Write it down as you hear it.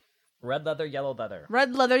Red leather, yellow leather.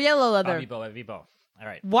 Red leather, yellow leather. Bobby Bo. All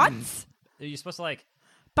right. What? You're supposed to like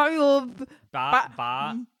Bobby Bo. It's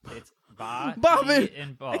ba, Bobby. E,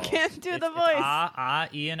 and bo. I can't do the It's voice.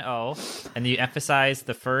 E, and O. And you emphasize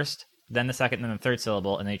the first, then the second, then the third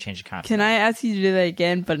syllable, and then you change the consonant. Can I ask you to do that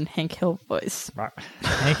again, but in Hank Hill voice?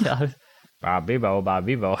 Bobby Bo.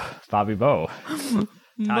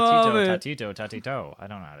 Tatito. I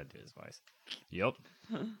don't know how to do his voice. Yup.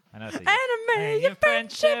 I know. Anime, your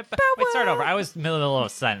friendship power. Wait, start over. I was middle of a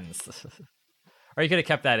sentence. Or you could have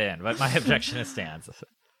kept that in, but my objection stands.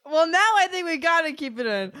 Well, now I think we gotta keep it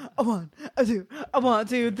in. A 1, a 2, a 1,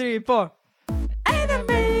 2, 3, 4.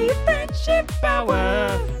 Anime, your friendship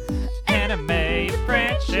power. Anime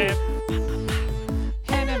friendship.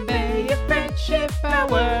 Anime, your friendship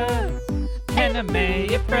power.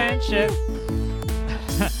 Anime friendship.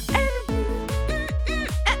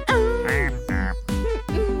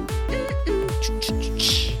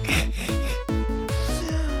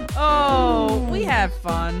 Oh, we have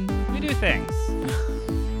fun. We do things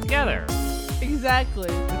together Exactly.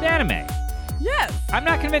 with anime. Yes. I'm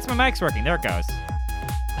not convinced my mic's working. There it goes.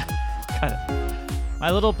 Got it.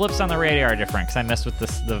 My little blips on the radio are different because I messed with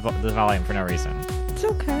the volume for no reason. It's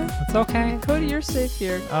okay. It's okay. Cody, you're safe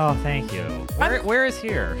here. Oh, thank you. Where is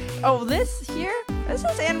here? Oh, this is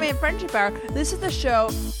Anime and Friendship Hour. This is the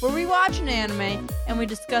show where we watch an anime and we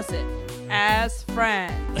discuss it as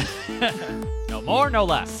friends. No more, no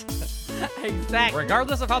less. Exactly.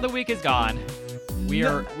 Regardless of how the week is gone, we've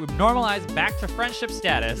normalized back to friendship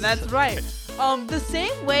status. That's right. The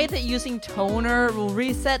same way that using toner will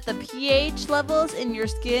reset the pH levels in your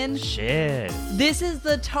skin, Shit. this is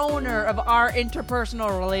the toner of our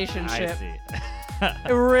interpersonal relationship. I see.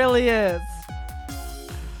 It really is.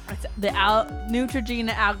 It's the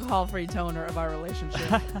Neutrogena alcohol-free toner of our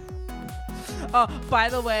relationship. Oh, by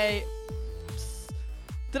the way,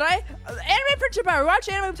 Anime Friendship Hour, we watch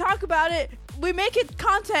anime, we talk about it, we make it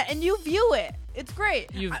content, and you view it. It's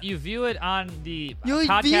great. You view it on the You view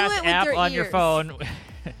podcast it with app your on your ears. phone.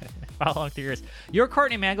 Following through yours. You're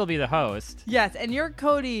Courtney Mangle, the host. Yes, and you're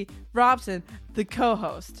Cody Robson, the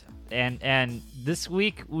co-host. And this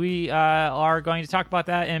week we are going to talk about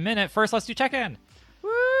that in a minute. First, let's do check-in.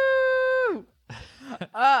 Woo!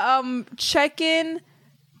 Check-in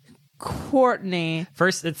Courtney.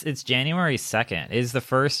 First, it's January 2nd. It is the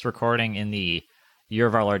first recording in the year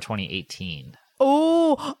of our Lord 2018.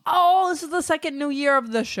 Oh, this is the second new year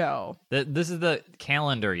of the show. This is the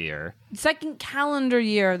calendar year. Second calendar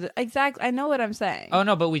year. Exactly. I know what I'm saying. Oh,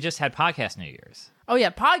 no, but we just had podcast New Year's. Oh, yeah.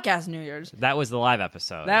 Podcast New Year's. That was the live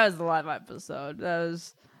episode. That was the live episode. That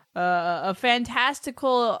was a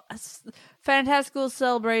fantastical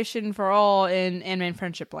celebration for all in Anime and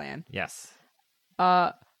Friendship Land. Yes.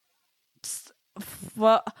 Well,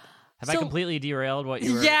 Have I completely derailed what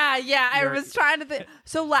you were... Yeah. I was trying to think.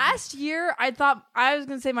 So last year, I thought I was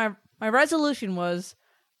going to say my resolution was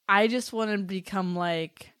I just want to become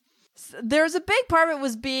like... There's a big part of it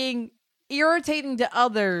was being irritating to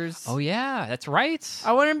others. Oh, yeah. That's right.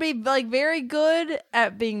 I want to be like very good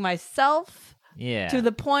at being myself. Yeah. To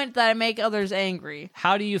the point that I make others angry.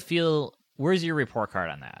 How do you feel? Where's your report card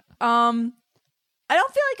on that? I don't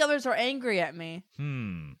feel like others are angry at me.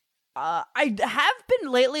 I have been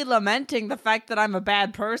lately lamenting the fact that I'm a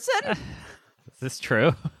bad person. Is this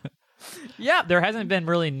true? Yeah. There hasn't been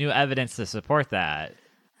really new evidence to support that.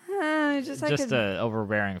 Just an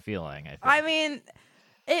overbearing feeling, I think. I mean,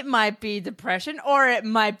 it might be depression or it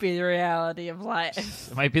might be the reality of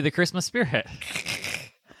life. It might be the Christmas spirit.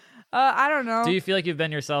 I don't know. Do you feel like you've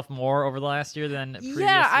been yourself more over the last year than previous years?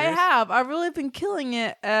 Yeah, I have. I've really been killing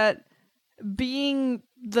it at being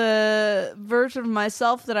the version of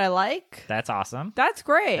myself that I like. That's awesome. That's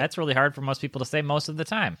great. That's really hard for most people to say most of the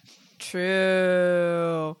time.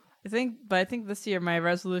 True. I think this year my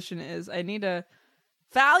resolution is I need to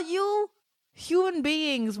value human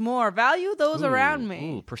beings more. Value those around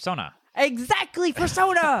me. Ooh, Persona. Exactly,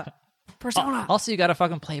 Persona. Persona. Also, you gotta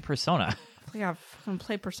fucking play Persona. We gotta fucking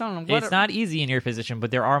play Persona. It's not easy in your position,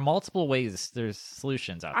 but there are multiple ways. There's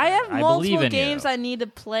solutions out there. I have multiple believe in games you. I need to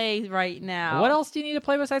play right now. What else do you need to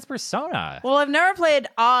play besides Persona? Well, I've never played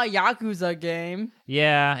a Yakuza game.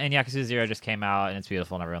 Yeah, and Yakuza 0 just came out, and it's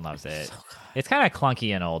beautiful, and everyone loves it. It's kind of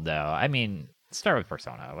clunky and old, though. I mean, start with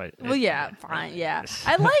Persona. Well, yeah, fine, yeah.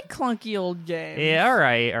 I like clunky old games. Yeah, all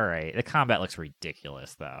right. The combat looks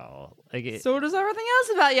ridiculous, though. So does everything else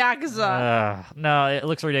about Yakuza. No, it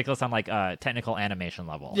looks ridiculous on, like, technical animation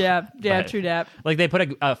level. Yeah, But, true that. Like, they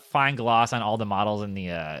put a fine gloss on all the models in the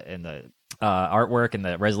artwork and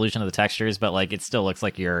the resolution of the textures, but, like, it still looks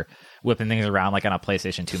like you're whipping things around, like, on a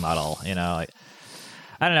PlayStation 2 model, you know? Like,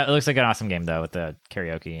 I don't know. It looks like an awesome game though, with the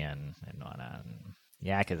karaoke and whatnot.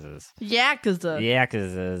 Yakuzas.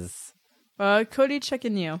 Yakuzas. Cody, check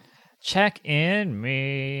in you. Check in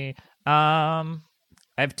me. I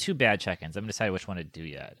have 2 bad check-ins. I haven't decided which one to do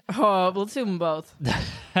yet. Oh, we'll do them both.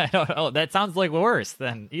 I don't know. That sounds like worse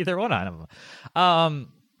than either one of them.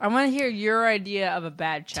 I want to hear your idea of a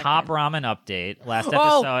bad check-in. Top ramen update. Last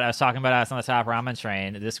episode, I was talking about us on the top ramen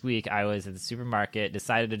train. This week, I was at the supermarket,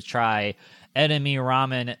 decided to try Enemy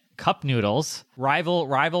Ramen Cup Noodles, rival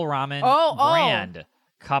ramen brand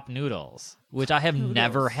cup noodles, which I have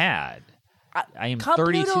never had. I am Cup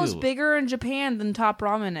 32. noodles bigger in Japan than Top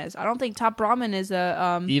Ramen is. I don't think Top Ramen is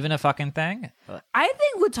a even a fucking thing. I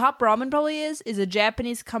think what Top Ramen probably is a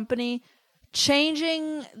Japanese company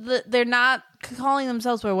changing they're not calling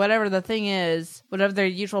themselves by whatever the thing is, whatever their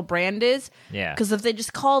usual brand is. Yeah. Because if they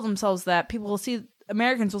just call themselves that,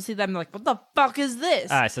 Americans will see them and be like, what the fuck is this?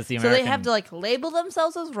 So it's the So they have to label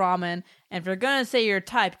themselves as ramen, and if you're gonna say your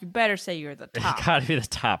type, you better say you're the top. Gotta be the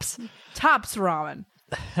tops. Tops ramen.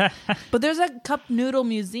 But there's a cup noodle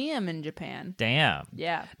museum in Japan. Damn.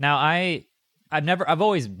 Yeah. Now I've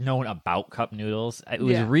always known about cup noodles. It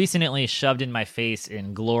was recently shoved in my face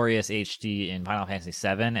in Glorious HD in Final Fantasy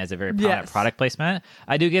VII as a very prominent product placement.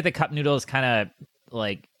 I do get the cup noodles kind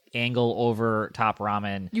of angle over top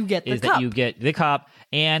ramen. You get the is cup. that you get the cup,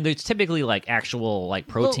 and there's typically actual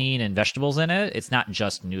protein and vegetables in it. It's not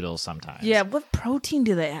just noodles sometimes. Yeah, what protein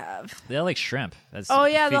do they have? They have shrimp. That's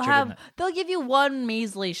they'll give you one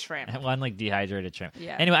measly shrimp. one dehydrated shrimp.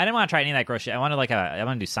 Yeah. Anyway, I didn't want to try any of that gross shit. I wanted I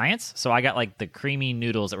want to do science, so I got the creamy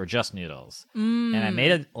noodles that were just noodles, and I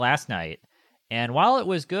made it last night. And while it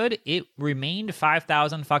was good, it remained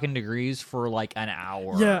 5,000 fucking degrees for an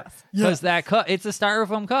hour. Yes. Because that cup, it's a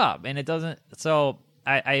styrofoam cup, and it doesn't. So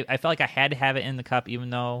I felt like I had to have it in the cup, even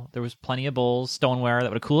though there was plenty of bowls, stoneware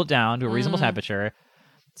that would cool it down to a reasonable temperature.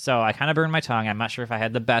 So I kind of burned my tongue. I'm not sure if I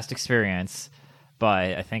had the best experience,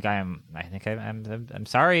 but I'm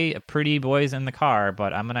sorry, pretty boys in the car,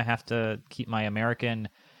 but I'm gonna have to keep my American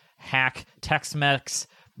hack Tex-Mex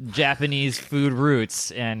Japanese food roots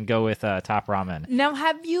and go with top ramen. Now,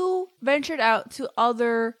 have you ventured out to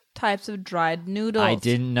other types of dried noodles? I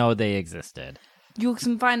didn't know they existed. You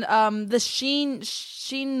can find the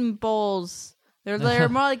Shin bowls. They're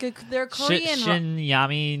more they're Korean.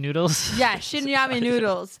 Shinyami noodles. Yeah, Shinyami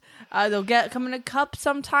noodles. They'll come in a cup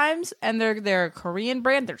sometimes, and they're a Korean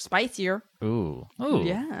brand. They're spicier. Ooh.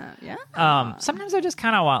 Yeah. Sometimes I just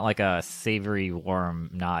kind of want a savory, warm,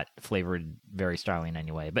 not flavored very strongly in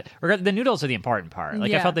any way. But the noodles are the important part.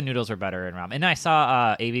 I felt the noodles were better in ramen. And I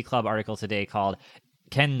saw a AV Club article today called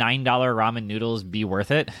 "Can $9 ramen noodles be worth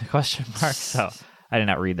it?" ? So I did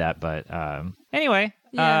not read that, but anyway.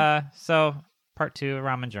 Yeah. So part 2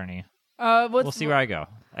 ramen journey. We'll see where I go.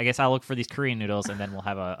 I guess I'll look for these Korean noodles, and then we'll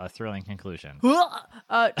have a thrilling conclusion.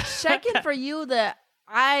 Check in for you that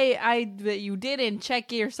that you didn't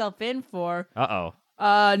check yourself in for.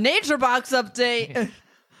 Nature Box update.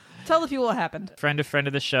 Tell the people what happened. Friend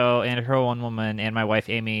of the show and her one woman and my wife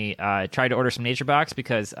Amy tried to order some Nature Box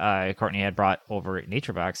because Courtney had brought over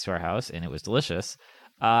Nature Box to our house, and it was delicious.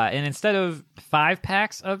 And instead of 5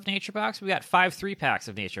 packs of Nature Box, we got 5 3-packs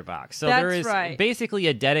of Nature Box. So there is basically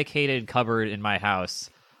a dedicated cupboard in my house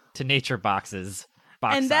to Nature Boxes.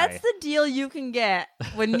 And that's the deal you can get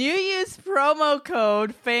when you use promo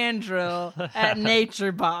code Fandrill at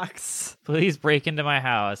Nature Box. Please break into my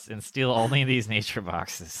house and steal only these Nature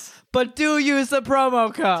Boxes. But do use the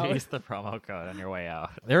promo code. Use the promo code on your way out.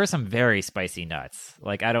 There are some very spicy nuts.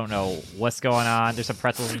 I don't know what's going on. There's some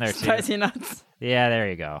pretzels in there, too. Spicy nuts. Yeah, there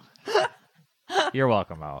you go. You're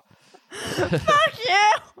welcome, Al. Fuck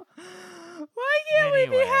you! Why can't we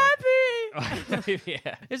be happy?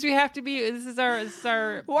 Yeah. This we have to be. This is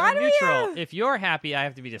our Why do neutral. If you're happy, I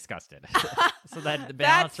have to be disgusted. So that the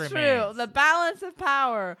balance That's remains. true. The balance of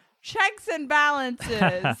power. Checks and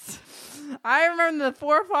balances. I remember the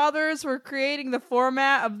forefathers were creating the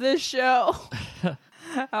format of this show.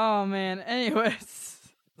 Oh man. Anyways.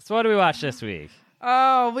 So what do we watch this week?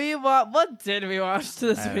 Oh, what did we watch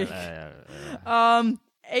this week?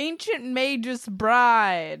 Ancient Magus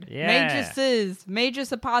Bride. Yeah.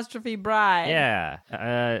 Magus apostrophe Bride.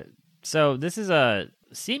 Yeah. So this is a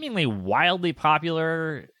seemingly wildly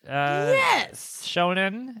popular yes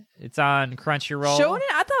shonen. It's on Crunchyroll. Shonen?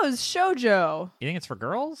 I thought it was shoujo. You think it's for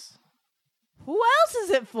girls? Who else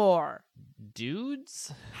is it for?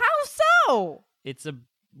 Dudes? How so? It's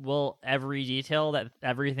every detail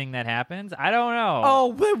everything that happens. I don't know. Oh,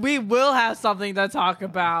 we will have something to talk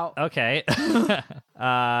about. Okay.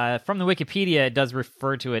 From the Wikipedia, it does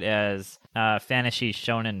refer to it as fantasy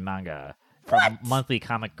shonen manga. from Monthly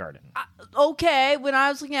Comic Garden. Okay, when I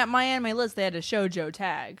was looking at my anime list, they had a shoujo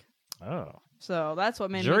tag. Oh. So that's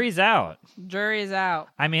what made Jury's out. Jury's out.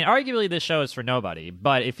 I mean, arguably this show is for nobody,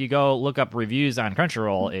 but if you go look up reviews on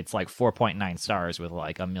Crunchyroll, it's like 4.9 stars with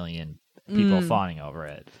like 1 million people fawning over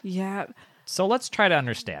it. Yeah. So let's try to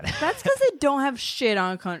understand it. That's because they don't have shit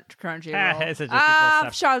on Crunchyroll. Is it just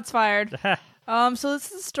people shots fired. So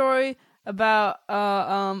this is a story about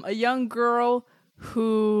a young girl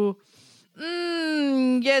who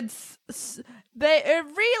gets... It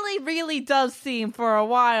really does seem for a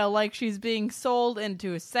while like she's being sold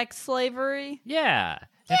into sex slavery. Yeah.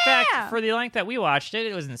 In fact, for the length that we watched it,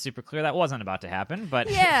 it wasn't super clear that wasn't about to happen. But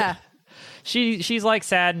yeah, she's like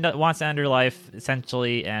sad and wants to end her life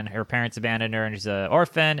essentially, and her parents abandoned her, and she's an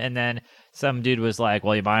orphan. And then some dude was like,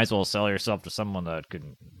 "Well, you might as well sell yourself to someone that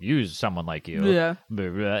could use someone like you." Yeah.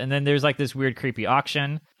 And then there's like this weird, creepy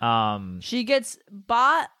auction. She gets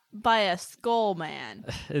bought by a skull man.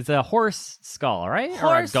 It's a horse skull, right?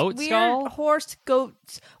 Or a goat skull? Horse, goat.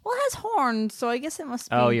 Well, it has horns, so I guess it must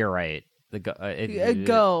be. Oh, you're right. A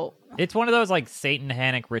goat. It's one of those like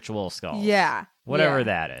satanic ritual skulls. Yeah. Whatever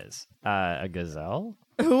that is. A gazelle?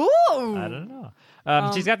 Ooh. I don't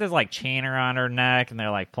know. She's got this like chain around her neck, and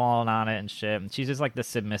they're like pulling on it and shit. And she's just like the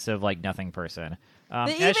submissive, like nothing person.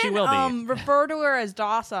 They as she will be. refer to her as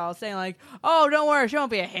docile, saying like, "Oh, don't worry, she won't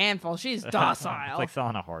be a handful. She's docile." It's like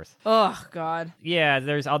selling a horse. Oh God. Yeah,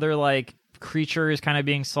 there's other like creatures kind of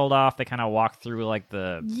being sold off. They kind of walk through like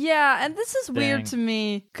the and this is weird to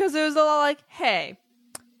me because it was a lot like, "Hey,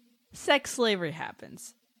 sex slavery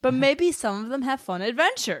happens, but maybe some of them have fun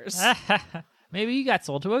adventures." Maybe you got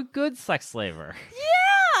sold to a good sex slaver.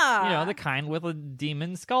 Yeah. You know, the kind with a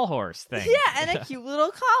demon skull horse thing. Yeah, and a cute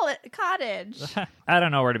little cottage. I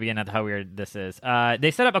don't know where to begin at how weird this is. They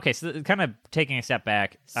set up, okay, so kind of taking a step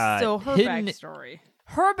back. So her backstory.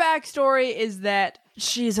 Her backstory is that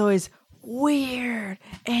she's always weird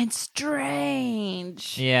and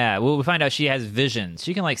strange. Yeah, well, we find out she has visions.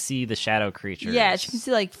 She can, like, see the shadow creatures. Yeah, she can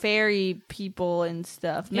see, like, fairy people and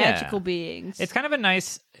stuff, magical beings. It's kind of a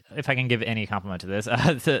nice, if I can give any compliment to this,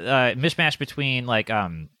 mishmash between, like,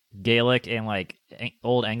 Gaelic and, like,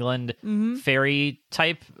 old England fairy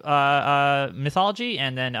type mythology,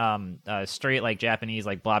 and then straight, like, Japanese,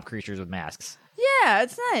 like, blob creatures with masks. Yeah,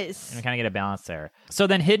 it's nice. And we kind of get a balance there. So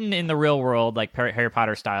then hidden in the real world, like Harry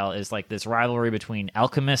Potter style, is like this rivalry between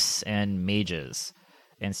alchemists and mages.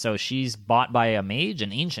 And so she's bought by a mage,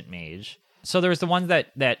 an ancient mage. So there's the ones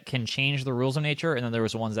that can change the rules of nature, and then there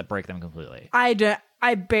was the ones that break them completely.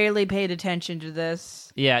 I barely paid attention to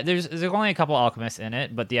this. Yeah, there's only a couple alchemists in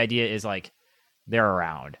it, but the idea is like they're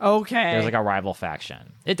around. Okay. There's like a rival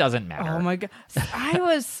faction. It doesn't matter. Oh my God.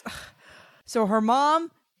 So her mom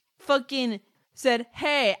fucking said,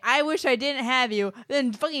 "Hey, I wish I didn't have you,"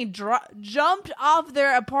 then fucking jumped off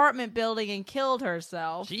their apartment building and killed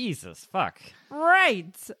herself. Jesus, fuck.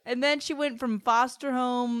 Right. And then she went from foster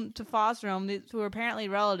home to foster home, who were apparently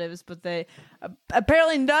relatives, but they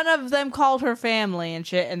apparently none of them called her family and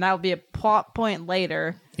shit, and that would be a plot point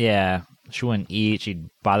later. Yeah. She wouldn't eat. She'd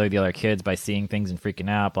bother the other kids by seeing things and freaking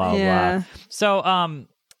out, blah, blah, blah. So,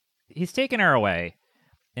 he's taken her away,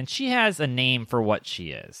 and she has a name for what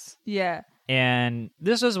she is. Yeah. And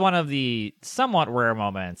this was one of the somewhat rare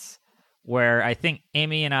moments where I think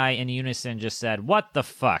Amy and I in unison just said, "What the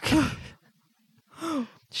fuck?"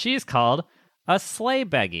 She's called a sleigh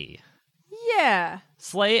beggy. Yeah.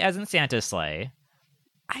 Sleigh as in Santa's sleigh.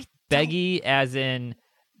 Beggy as in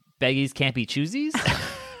beggies can't be choosies.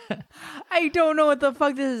 I don't know what the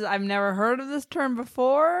fuck this is. I've never heard of this term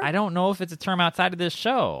before. I don't know if it's a term outside of this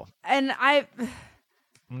show. And I'm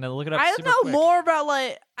going to look it up. I know more about,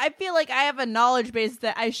 like, I feel like I have a knowledge base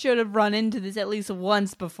that I should have run into this at least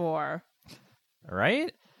once before.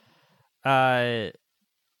 Right? I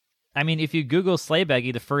mean, if you Google sleigh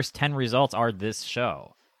beggy, the first 10 results are this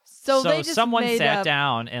show. So they just someone made sat up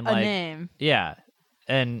down and a like, name. Yeah.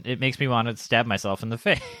 And it makes me want to stab myself in the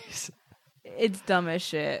face. It's dumb as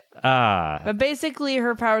shit. But basically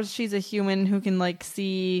her powers, she's a human who can, like,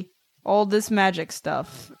 see all this magic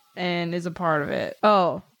stuff and is a part of it.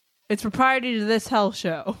 Oh, it's proprietary to this hell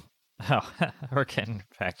show. Oh, we're getting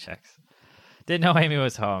fact checks. Didn't know Amy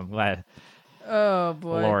was home. Glad. Oh,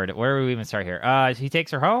 boy. Lord, where do we even start here? He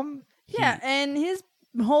takes her home? Yeah, and his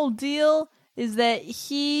whole deal is that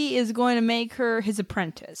he is going to make her his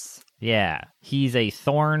apprentice. Yeah. He's a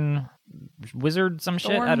thorn wizard, some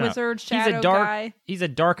shit. I don't wizard, know. shadow guy. He's a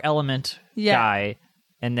dark element guy.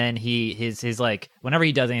 And then his like whenever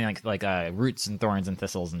he does anything like roots and thorns and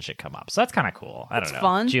thistles and shit come up. So that's kind of cool. I don't know.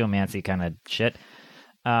 Fun. Geomancy kind of shit.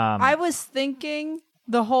 I was thinking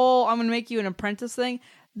the whole I'm going to make you an apprentice thing.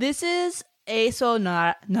 This is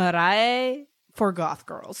Narae for goth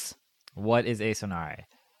girls. What is Asonare?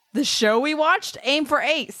 The show we watched, Aim for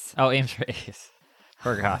Ace. Oh, Aim for Ace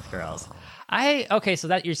for goth girls. Okay, so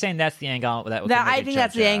that you're saying that's the angle that would I think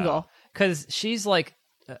that's the angle. Because she's like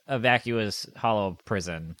a vacuous, hollow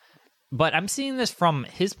prison. But I'm seeing this from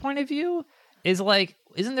his point of view.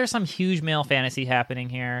 Isn't there some huge male fantasy happening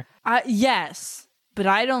here? Yes, but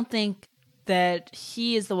I don't think that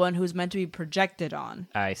he is the one who's meant to be projected on.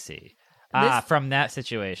 I see. From that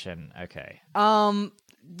situation. Okay.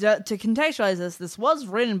 To contextualize this was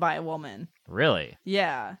written by a woman. Really?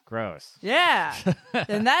 Yeah. Gross. Yeah.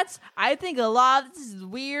 And I think a lot of this is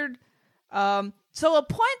weird. So a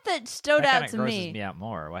point that stood out to grosses me. me out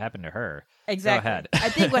more. What happened to her? Exactly. Go ahead. I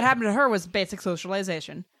think what happened to her was basic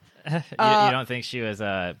socialization. You don't think she was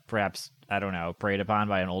perhaps, I don't know, preyed upon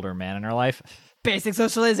by an older man in her life? Basic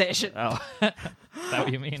socialization. Oh, is that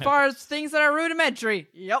what you mean? As far as things that are rudimentary.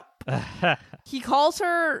 Yep. He calls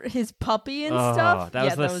her his puppy and stuff. That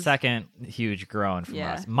was the second huge groan from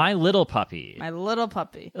Yeah. us. My little puppy. My little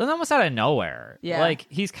puppy. It was almost out of nowhere. Yeah. Like,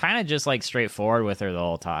 he's kind of just, like, straightforward with her the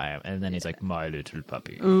whole time. And then he's like, my little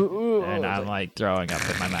puppy. And I'm, like, throwing up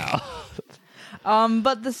in my mouth.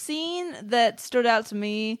 But the scene that stood out to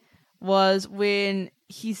me was when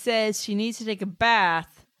he says she needs to take a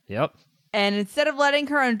bath. Yep. And instead of letting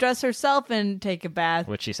her undress herself and take a bath,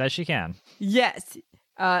 Which she says she can. yes,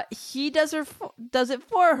 he does it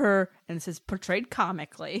for her, and this is portrayed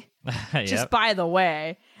comically. Just Yep. by the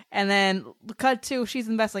way. And then cut to she's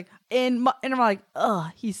in the best, like, and I'm like,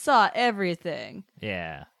 ugh, he saw everything.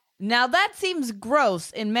 Yeah. Now that seems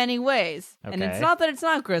gross in many ways, and it's Okay. not that it's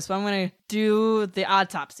not gross, but I'm gonna do the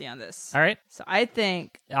autopsy on this. All right. So I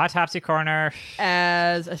think Autopsy corner.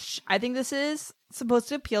 I think this is supposed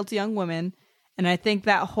to appeal to young women, and I think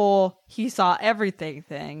that whole he saw everything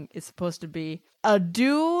thing is supposed to be a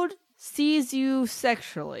dude sees you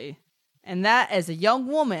sexually, and that as a young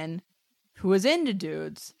woman who is into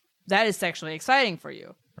dudes, that is sexually exciting for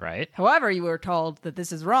you. Right. However, you were told that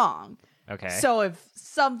this is wrong. Okay. So if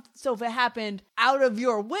it happened out of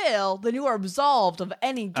your will, then you are absolved of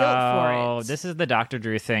any guilt for it. Oh, this is the Dr.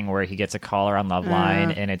 Drew thing where he gets a caller on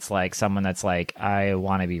Loveline and it's like someone that's like, I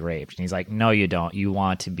want to be raped. And he's like, no, you don't. You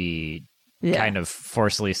want to be kind of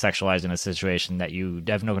forcibly sexualized in a situation that you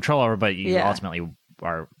have no control over, but you ultimately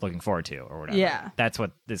are looking forward to or whatever. Yeah. That's what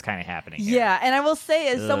is kind of happening here. Yeah, and I will say,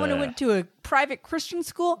 as someone who went to a private Christian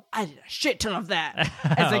school, I did a shit ton of that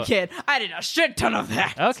as a kid. I did a shit ton of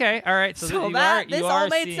that. Okay, all right. So this all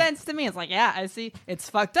made sense to me. It's like, yeah, I see. It's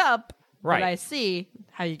fucked up, Right. but I see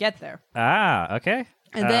how you get there. Ah, okay.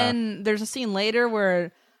 And then there's a scene later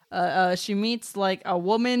where she meets like a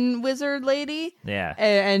woman wizard lady. Yeah.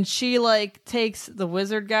 And she like takes the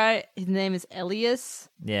wizard guy. His name is Elias.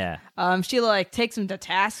 Yeah. She like takes him to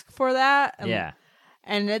task for that. Yeah.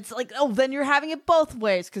 And it's like, oh, then you're having it both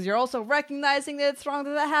ways because you're also recognizing that it's wrong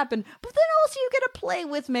that happened. But then also you get to play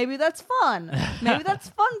with maybe that's fun. Maybe that's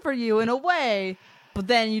fun for you in a way. But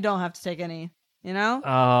then you don't have to take any, you know?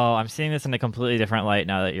 Oh, I'm seeing this in a completely different light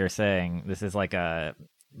now that you're saying this is like a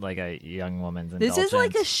young woman's indulgence. This is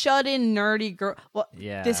like a shut-in nerdy girl. Well,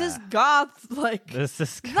 Yeah. this is goth, like This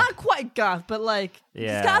is not quite goth, but like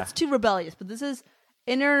Yeah. goth's too rebellious. But this is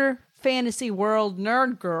inner fantasy world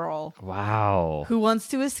nerd girl Wow. who wants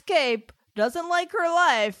to escape, doesn't like her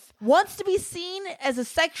life, wants to be seen as a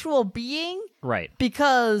sexual being Right.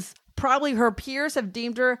 because probably her peers have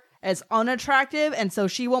deemed her as unattractive, and so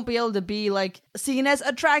she won't be able to be like seen as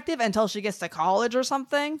attractive until she gets to college or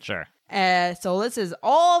something. Sure. So this is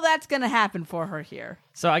all that's gonna happen for her here.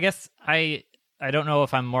 So I guess I don't know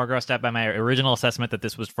if I'm more grossed out by my original assessment that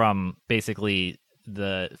this was from basically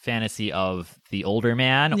the fantasy of the older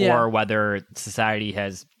man, Yeah. or whether society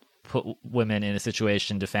has put women in a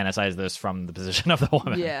situation to fantasize this from the position of the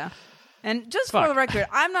woman. Yeah. And just Fuck. for the record,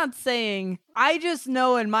 I'm not saying, I just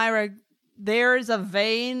know in my there's a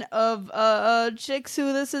vein of chicks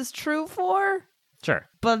who this is true for, Sure.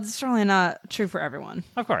 but it's certainly not true for everyone.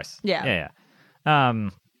 Of course. Yeah. Yeah.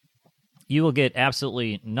 You will get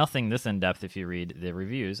absolutely nothing this in depth if you read the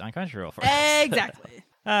reviews on Crunchyroll first. Exactly.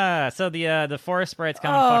 So the forest sprites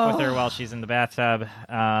come and fuck with her while she's in the bathtub.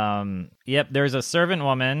 Yep, there's a servant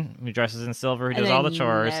woman who dresses in silver who And does all they the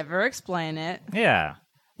chores. Never explain it. Yeah.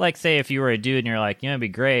 Like, say if you were a dude and you're like, you know, it'd be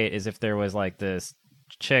great is if there was like this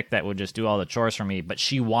chick that would just do all the chores for me, but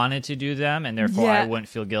she wanted to do them, and therefore Yeah. I wouldn't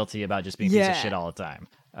feel guilty about just being a piece Yeah. of shit all the time.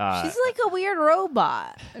 She's like a weird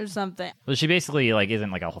robot or something. Well, she basically like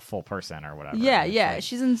isn't like a full person or whatever. Yeah, It's yeah. like-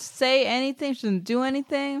 She doesn't say anything. She doesn't do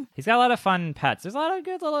anything. he's got a lot of fun pets. There's a lot of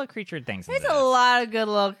good little creature things. in There's this. a lot of good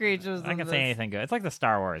little creatures. I in can this. say anything good. It's like the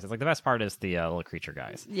Star Wars. It's like the best part is the little creature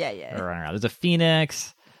guys. Yeah, That yeah. are running around. There's a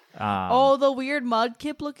phoenix. Oh, the weird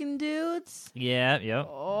mudkip looking dudes. Yeah, yep.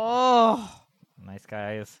 Oh, Nice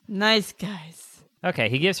guys. nice guys. Okay,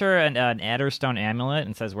 he gives her an Adderstone amulet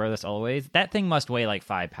and says, wear this always. That thing must weigh like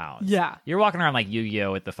 5 pounds. Yeah. You're walking around like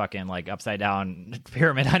Yu-Gi-Oh! With the fucking like upside down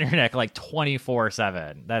pyramid on your neck like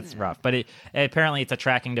 24/7. That's rough. But apparently it's a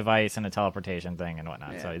tracking device and a teleportation thing and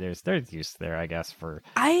whatnot. So there's use there, I guess, for...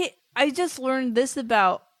 I just learned this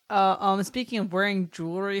about speaking of wearing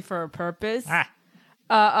jewelry for a purpose.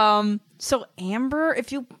 So amber,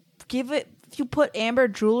 if you put amber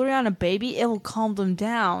jewelry on a baby, it will calm them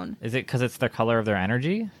down. Is it because it's the color of their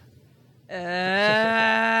energy?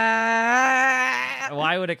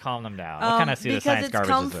 Why would it calm them down? What kind of pseudoscience because it's garbage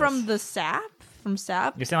come is this? from the sap. From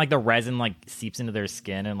sap. You're saying like the resin like seeps into their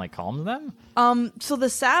skin and like calms them? So the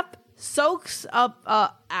sap soaks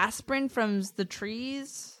up aspirin from the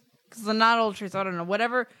trees, because they're not all trees. I don't know.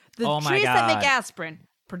 Whatever the Oh my trees that make God. aspirin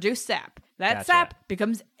produce sap. That Gotcha. sap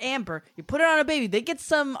becomes amber. You put it on a baby. They get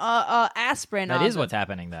some aspirin. That on is them. what's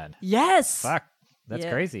happening then. Yes. Fuck. That's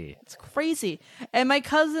Yeah. crazy. It's crazy. And my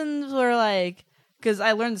cousins were like, because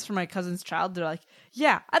I learned this from my cousin's child. They're like,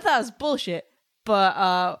 yeah, I thought it was bullshit,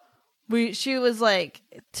 but she was like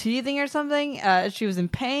teething or something. She was in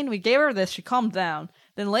pain. We gave her this. She calmed down.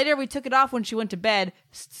 Then later we took it off when she went to bed.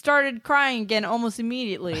 Started crying again almost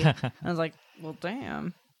immediately. I was like, well,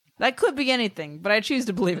 damn. That could be anything, but I choose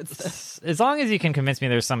to believe it's this. As long as you can convince me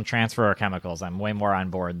there's some transfer of chemicals, I'm way more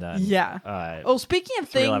on board than Yeah. Oh, speaking of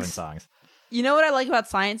 311 things, songs. you know what I like about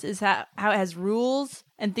science is how it has rules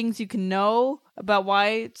and things you can know about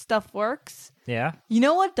why stuff works. Yeah? You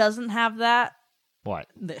know what doesn't have that? What?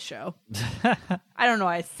 This show. I don't know.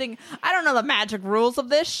 I don't know the magic rules of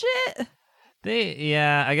this shit.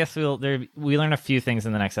 I guess we learn a few things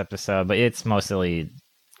in the next episode, but it's mostly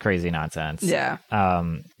crazy nonsense. Yeah.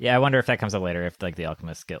 I wonder if that comes up later, if like the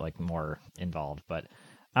alchemists get like more involved. But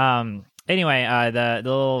anyway, the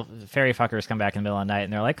little fairy fuckers come back in the middle of the night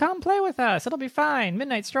and they're like, come play with us, it'll be fine,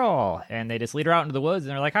 midnight stroll. And they just lead her out into the woods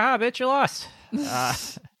and they're like, haha, bitch, you lost.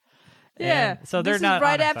 Yeah. So they're this not is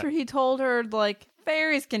right on a after he told her like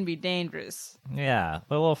fairies can be dangerous. Yeah,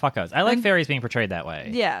 the little fuckos. I like fairies being portrayed that way.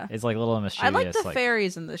 Yeah. It's like a little mischievous. I like the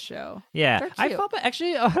fairies in this show. Yeah, They're I cute. felt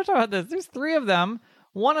actually. I want to talk about this. There's 3 of them.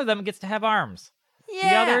 One of them gets to have arms.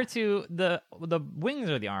 Yeah. The other 2, the wings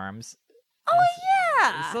are the arms. Oh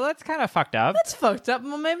yeah. So that's kind of fucked up. That's fucked up.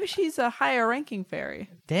 Well, maybe she's a higher ranking fairy.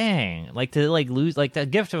 Dang, like to like lose like the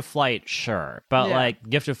gift of flight, sure, but Yeah. like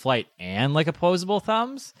gift of flight and like opposable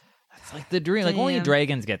thumbs. That's like the dream. Like only Damn.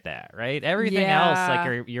 dragons get that, right? Everything Yeah. else,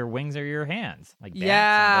 like your wings are your hands, like bats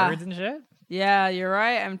Yeah. and birds and shit. Yeah, you're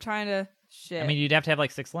right. I'm trying to shit. I mean, you'd have to have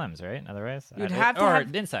like 6 limbs, right? Otherwise, You'd have to or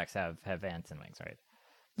have- insects have ants and wings, right?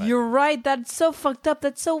 but- You're right. That's so fucked up.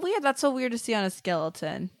 That's so weird. That's so weird to see on a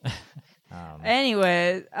skeleton.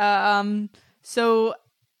 Anyway, so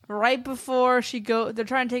right before they're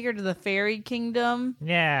trying to take her to the fairy kingdom.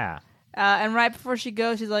 Yeah. And right before she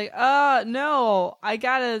goes, she's like, no, I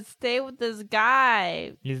gotta stay with this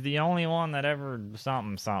guy. He's the only one that ever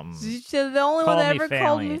something. She's the only one Called that me ever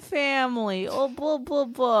called family. me family. Oh, blah, blah,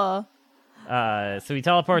 blah. So he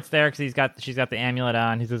teleports there because she's got the amulet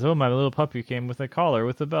on. He says, "Oh, my little puppy came with a collar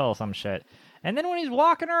with a bell, some shit." And then when he's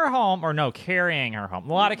walking her home, or no, carrying her home,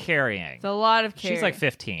 a lot of carrying. It's a lot of care. She's like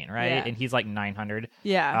 15, right? Yeah. And he's like 900.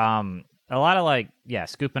 Yeah. A lot of like,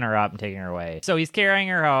 scooping her up and taking her away. So he's carrying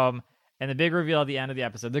her home, and the big reveal at the end of the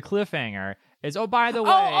episode, the cliffhanger, is, oh, by the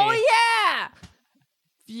way, yeah.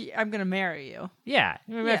 I'm gonna marry you. yeah,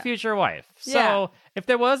 you're my Yeah. future wife. So Yeah. if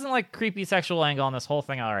there wasn't like creepy sexual angle on this whole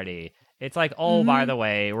thing already, it's like, oh, by the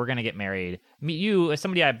way, we're gonna get married. Meet you as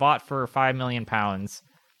somebody I bought for £5 million.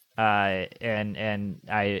 And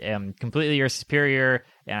I am completely your superior,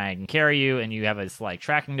 and I can carry you, and you have this like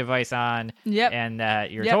tracking device on. Yep.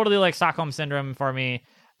 And you're Yep. totally like Stockholm syndrome for me.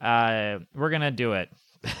 We're gonna do it.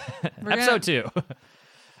 Episode 2.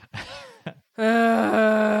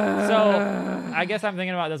 So I guess I'm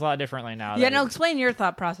thinking about this a lot differently now. Yeah, that no, it- explain your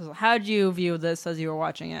thought process. How'd you view this as you were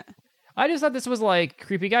watching it? I just thought this was like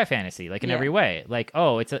creepy guy fantasy, like in Yeah. every way. Like,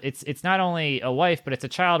 oh, it's not only a wife, but it's a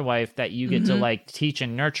child wife that you get to like teach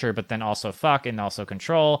and nurture, but then also fuck and also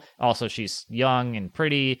control. Also, she's young and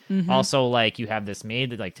pretty. Also, like you have this maid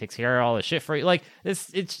that like takes care of all the shit for you. Like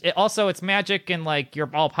it's magic and like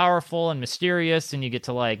you're all powerful and mysterious, and you get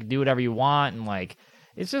to like do whatever you want, and like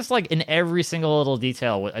it's just like in every single little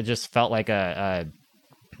detail. I just felt like a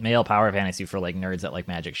male power fantasy for like nerds that like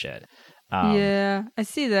magic shit. Yeah, I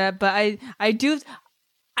see that, but I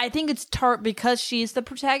think it's because she's the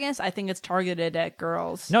protagonist. I think it's targeted at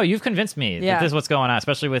girls. No, you've convinced me Yeah. that this is what's going on,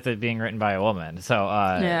 especially with it being written by a woman. So,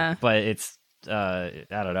 Yeah. but it's, I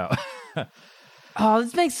don't know. Oh,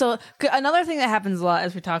 this makes another thing that happens a lot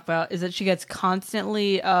as we talk about is that she gets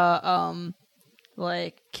constantly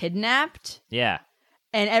like kidnapped, Yeah.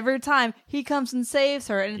 and every time he comes and saves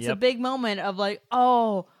her, and it's a Yep. big moment of like,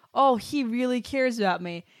 oh, he really cares about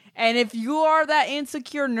me. And if you are that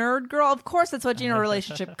insecure nerd girl, of course that's what you need in a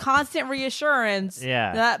relationship. Constant reassurance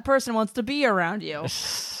Yeah. that person wants to be around you.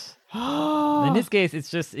 In this case, it's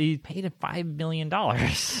just he paid him $5 million,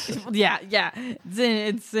 Yeah.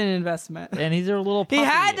 It's an investment. and he's a little puppy. He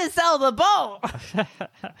had to sell the boat.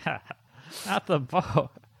 Not the boat.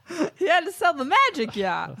 He had to sell the magic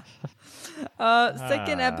yacht.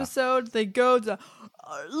 Second episode, they go to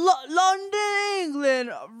London,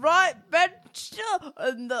 England, right, Bedfordshire,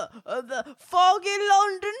 in the foggy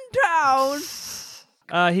London town.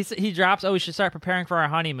 He drops. Oh, we should start preparing for our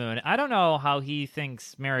honeymoon. I don't know how he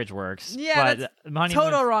thinks marriage works. Yeah, but that's honeymoon-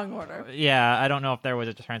 total wrong order. Yeah, I don't know if there was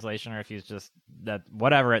a translation or if he's just that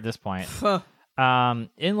whatever at this point.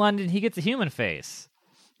 In London, he gets a human face.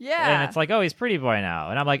 Yeah, And it's like, oh, he's pretty boy now.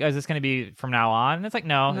 And I'm like, oh, is this going to be from now on? And it's like,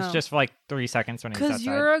 no, No. it's just for like 3 seconds when he's outside. because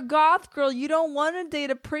you're a goth girl, you don't want to date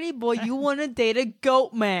a pretty boy. You want to date a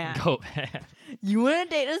goat man. Goat man. You want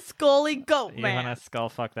to date a scully goat You man. want to skull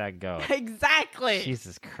fuck that goat. Exactly.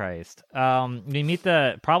 Jesus Christ. We meet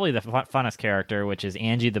probably the funnest character, which is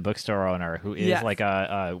Angie, the bookstore owner, who is Yes. like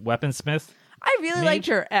a weaponsmith. I really Mage? liked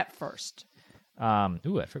her at first.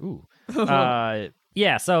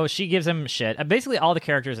 Yeah, so she gives him shit. Basically, all the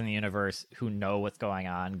characters in the universe who know what's going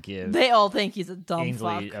on give They all think he's a dumb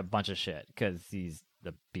Ainsley fuck. a bunch of shit because he's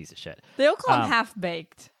the piece of shit. They all call him um, half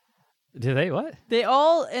baked. Do they? What? They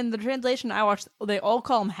all, in the translation I watched, they all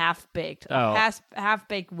call him half baked. Oh. Half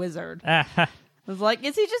baked wizard. I was like,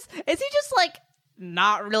 is he just like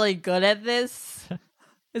not really good at this?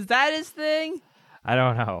 Is that his thing? I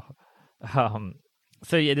don't know.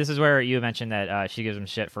 So yeah, this is where you mentioned that she gives him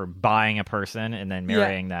shit for buying a person and then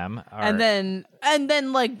marrying them, And then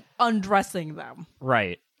like undressing them.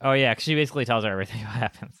 right. Oh yeah, 'cause she basically tells her everything what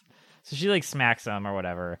happens. So she like smacks him or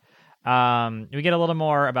whatever. We get a little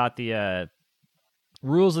more about the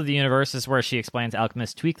rules of the universe. This is where she explains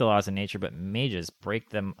alchemists tweak the laws of nature, but mages break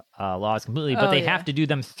them laws completely. But they have to do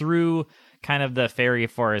them through kind of the fairy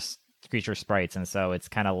forest creature sprites, and so it's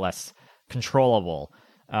kind of less controllable.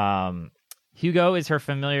 Hugo is her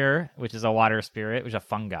familiar, which is a water spirit, which is a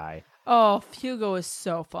fungi. Oh, Hugo is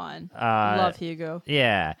so fun. Love Hugo.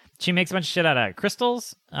 Yeah, she makes a bunch of shit out of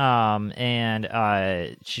crystals, and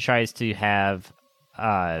she tries to have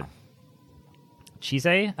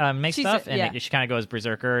Chise make stuff, and she kind of goes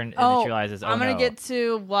berserker, and then she realizes, I'm gonna get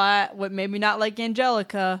to what made me not like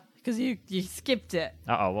Angelica because you skipped it.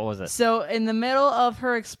 what was it? So in the middle of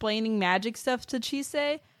her explaining magic stuff to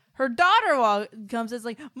Chise, her daughter comes and is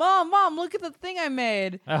like, Mom, look at the thing I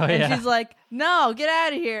made. Oh, and yeah. she's like, no, get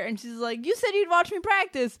out of here. And she's like, you said you'd watch me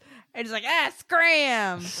practice. And she's like,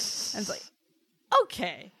 scram. And it's like,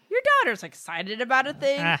 okay, your daughter's excited about a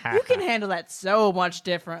thing. You can handle that so much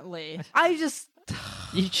differently.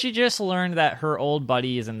 She just learned that her old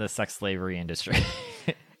buddy is in the sex slavery industry.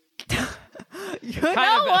 You know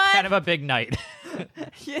what? Kind of a big night.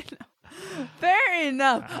 Fair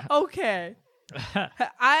enough. Okay.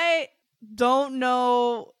 I don't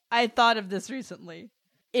know. I thought of this recently.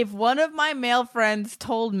 If one of my male friends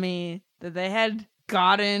told me that they had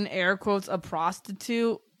gotten, air quotes, a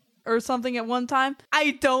prostitute or something at one time,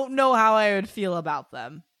 I don't know how I would feel about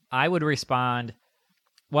them. I would respond,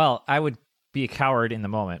 well, I would be a coward in the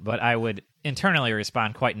moment, but I would internally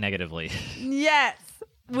respond quite negatively. Yes.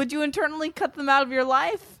 Would you internally cut them out of your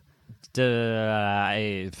life?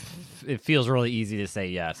 It feels really easy to say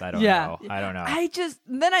yes. I don't know.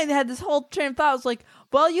 Then I had this whole train of thought. I was like,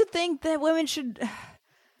 well, you think that women should...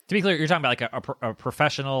 To be clear, you're talking about like a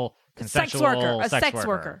professional, consensual sex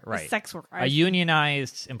worker. Right. A sex worker. A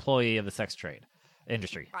unionized employee of the sex trade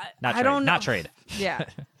industry. Not trade. Yeah.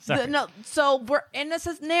 Sorry. So we're in a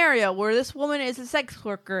scenario where this woman is a sex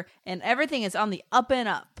worker and everything is on the up and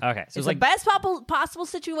up. Okay. So it's the best possible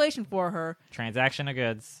situation for her. Transaction of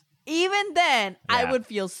goods. Even then, I would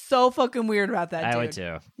feel so fucking weird about that, dude. I would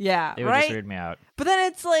too. Yeah, It would just weird me out. But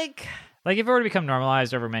then it's like... Like, if it were to become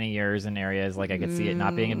normalized over many years in areas, like, I could see it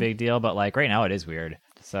not being a big deal. But, like, right now it is weird.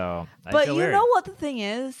 So, But you know what the thing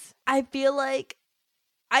is? I feel like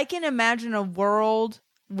I can imagine a world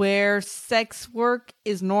where sex work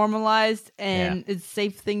is normalized and it's a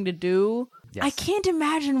safe thing to do. Yes. I can't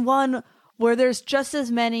imagine one where there's just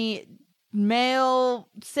as many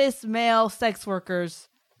cis male sex workers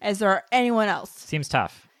as there are anyone else. Seems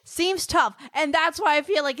tough. Seems tough. And that's why I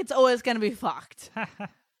feel like it's always going to be fucked.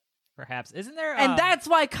 Perhaps. Isn't there... And that's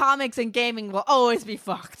why comics and gaming will always be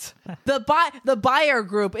fucked. The buyer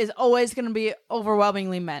group is always going to be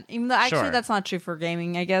overwhelmingly men. Even though actually Sure. that's not true for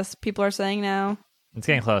gaming, I guess people are saying now. It's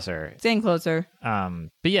getting closer. It's getting closer.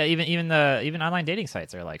 But yeah, even online dating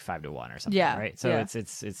sites are like 5 to 1 or something, Yeah, right? So yeah.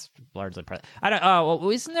 it's largely I don't well,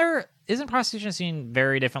 isn't prostitution seen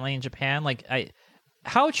very differently in Japan? Like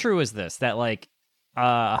how true is this that like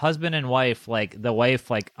a husband and wife, like the wife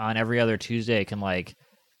like on every other Tuesday can like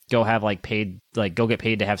go have like paid like go get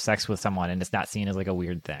paid to have sex with someone and it's not seen as like a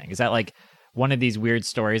weird thing? Is that like one of these weird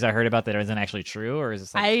stories I heard about that isn't actually true, or is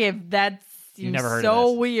this like That You seems never heard of so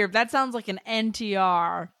this? weird. That sounds like an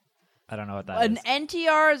NTR. I don't know what that An is.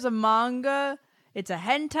 NTR is a manga. It's a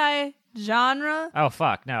hentai genre Oh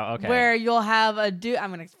fuck, no, okay. where you'll have a dude. I'm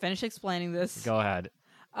gonna finish explaining this. Go ahead.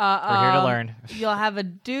 We're here to learn. You'll have a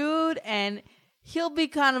dude, and he'll be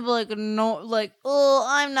kind of like oh,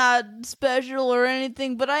 I'm not special or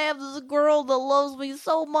anything, but I have this girl that loves me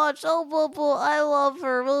so much. Oh, blah, blah, I love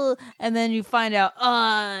her. Blah. And then you find out,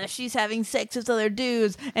 she's having sex with other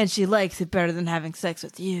dudes, and she likes it better than having sex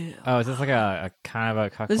with you. Oh, is this like a kind of a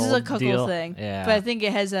cuckold This is a cuckold deal? thing, Yeah. but I think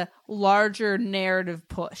it has a larger narrative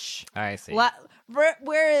push. I see.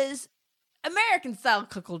 Whereas American style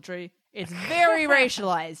cuckoldry, it's very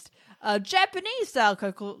racialized. Japanese style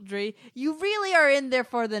cuckoldry, you really are in there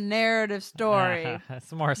for the narrative story.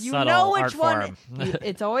 It's a more You subtle know which art one. form.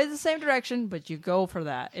 It's always the same direction, but you go for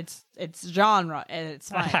that. It's genre at its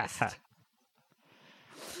finest.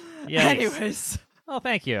 Yikes. Anyways, Oh,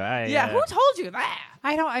 thank you. who told you that?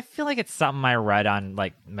 I feel like it's something I read on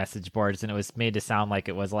like message boards, and it was made to sound like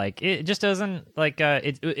it was like it just doesn't like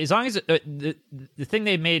as long as the thing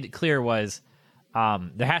they made clear was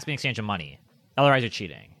there has to be an exchange of money, otherwise you're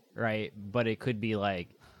cheating, right? But it could be like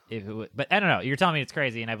if it would, but I don't know. You're telling me it's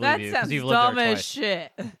crazy, and I believe That you because sounds you've lived dumb there as twice.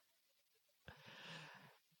 shit.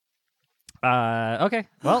 Okay.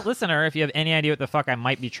 Well, listener, if you have any idea what the fuck I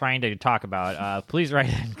might be trying to talk about, please write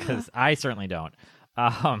in because I certainly don't.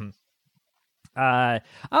 Crafty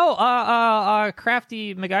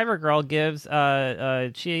MacGyver girl gives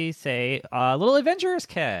Chise a little adventurer's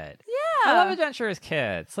kit. I love adventurous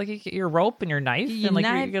kits. Like you get your rope and your knife, and like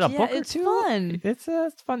you get a book or it's two. fun.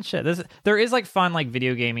 It's fun shit. There is like fun like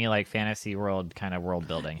video gamey like fantasy world kind of world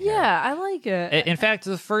building. here. Yeah, I like it. In fact,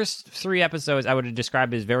 the first 3 episodes I would have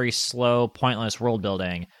described as very slow, pointless world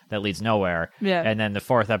building that leads nowhere. Yeah. And then the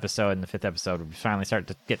 4th episode and the 5th episode would finally start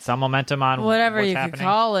to get some momentum on Whatever what's you happening. could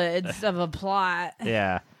call it, it's of a plot.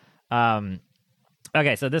 Yeah.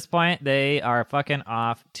 Okay, so at this point, they are fucking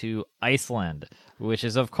off to Iceland, which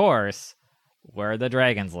is, of course, where the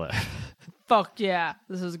dragons live. Fuck yeah,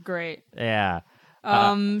 this is great. Yeah.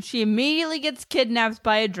 She immediately gets kidnapped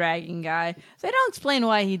by a dragon guy. They don't explain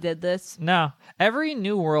why he did this. No. Every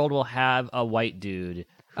new world will have a white dude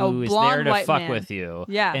who is blonde there to white fuck man. with you.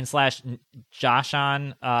 Yeah. And /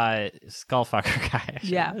 Joshan Skullfucker guy. I should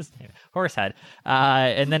Yeah. know his name. Horsehead.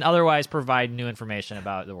 And then otherwise provide new information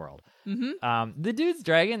about the world. Mm-hmm. The dude's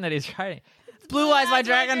dragon that he's trying. Blue Eyes White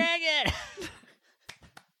Dragon.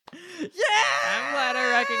 Yeah! I'm glad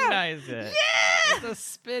I recognized it. Yeah! It's a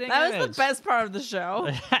spitting That image. was the best part of the show.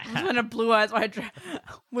 Was when a Blue Eyes White Dragon.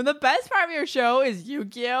 When the best part of your show is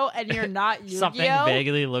Yu-Gi-Oh! And you're not Yu-Gi-Oh! Something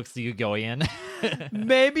vaguely looks Yu-Gi-Oh-ian.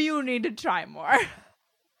 Maybe you need to try more.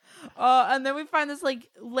 And then we find this like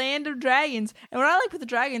land of dragons, and what I like with the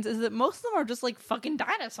dragons is that most of them are just like fucking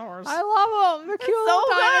dinosaurs. I love them. They're cute so little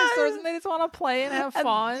good. dinosaurs, and they just want to play and have And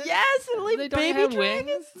fun. yes, and like They don't baby have dragons.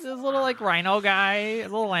 wings. This little like rhino guy, a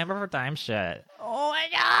little Land Before Time shit. Oh my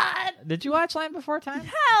god! Did you watch Land Before Time?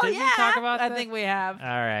 Hell Did yeah! we talk about I that? think we have. All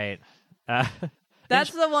right.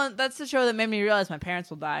 That's the one. That's the show that made me realize my parents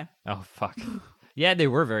will die. Oh fuck. Yeah, they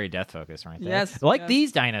were very death focused, weren't they? Yes, Like yes.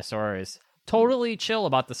 these dinosaurs, totally chill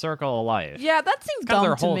about the circle of life. Yeah, that seems Kind of dumb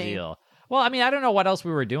their to whole me. deal. Well, I mean, I don't know what else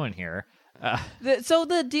we were doing here. So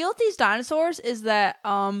the deal with these dinosaurs is that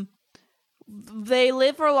they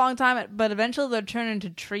live for a long time, but eventually they'll turn into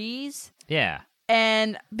trees. Yeah.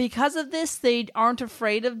 And because of this, they aren't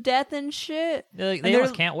afraid of death and shit. They And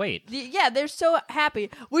almost can't wait. Yeah, they're so happy,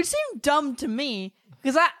 which seemed dumb to me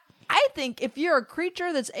because I think if you're a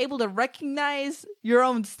creature that's able to recognize your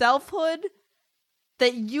own selfhood,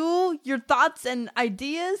 that your thoughts and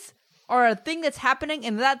ideas are a thing that's happening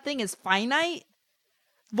and that thing is finite,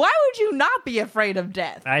 why would you not be afraid of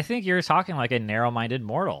death? I think you're talking like a narrow-minded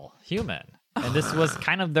mortal human. And this was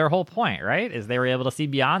kind of their whole point, right? Is they were able to see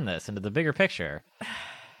beyond this into the bigger picture.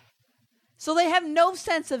 So they have no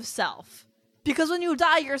sense of self. Because when you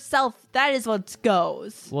die yourself, that is what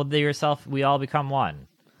goes. Well, they yourself, we all become one.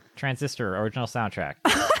 Transistor, original soundtrack.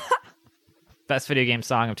 Best video game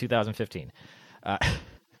song of 2015.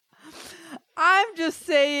 I'm just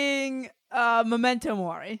saying Memento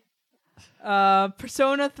Mori.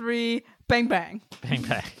 Persona 3, Bang Bang. Bang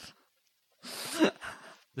bang.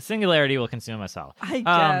 The singularity will consume us all. I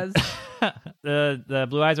guess. The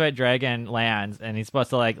Blue Eyes White Dragon lands, and he's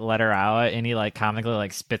supposed to like let her out, and he like comically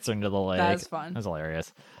like spits her into the lake. That's fun. That's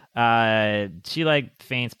hilarious. She like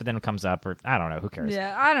faints, but then comes up, or I don't know. Who cares?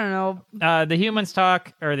 Yeah, I don't know. The humans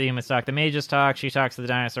talk. The mages talk. She talks to the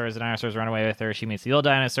dinosaurs. The dinosaurs run away with her. She meets the old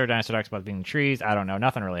dinosaur. Dinosaur talks about being trees. I don't know.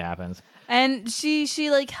 Nothing really happens. And she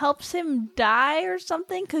like helps him die or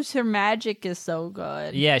something because her magic is so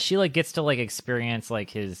good. Yeah, she like gets to like experience like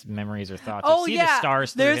his memories or thoughts. Oh, or see yeah. the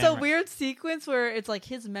stars through There's him. a weird sequence where it's like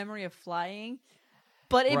his memory of flying.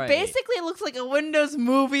 But it Right. basically looks like a Windows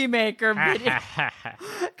Movie Maker video.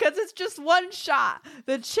 Because it's just one shot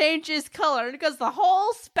that changes color. And it goes the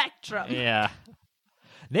whole spectrum. Yeah.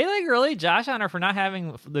 They like really josh on her for not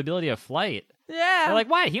having the ability of flight. Yeah. They're like,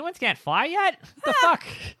 what? Humans can't fly yet? What the fuck?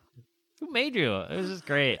 Who made you? It was just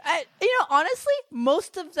great. Honestly,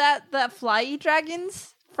 most of that fly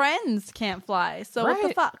dragon's friends can't fly. So what the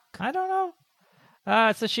Right. fuck? I don't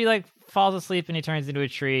know. So she like falls asleep and he turns into a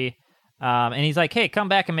tree. And he's like, hey, come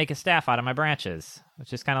back and make a staff out of my branches.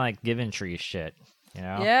 Which is kind of like giving trees shit, you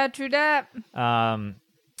know? Yeah, true that. And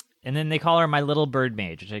then they call her my little bird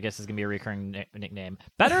mage, which I guess is going to be a recurring nickname.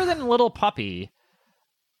 Better than little puppy.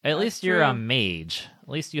 At least you're true. a mage. At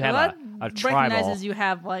least you have Well, a that tribal. recognizes you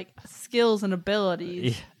have like skills and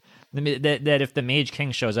abilities. Yeah. That if the mage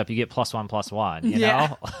king shows up, you get +1/+1. You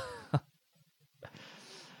Yeah.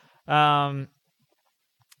 know.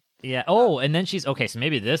 Yeah. Oh, and then she's okay. So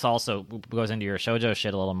maybe this also goes into your shoujo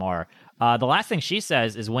shit a little more. The last thing she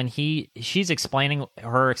says is when she's explaining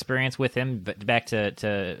her experience with him back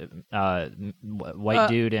to white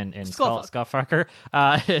dude and Skullfucker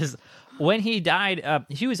is when he died.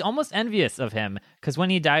 She was almost envious of him because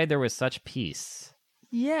when he died, there was such peace.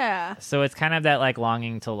 Yeah. So it's kind of that like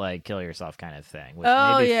longing to like kill yourself kind of thing, which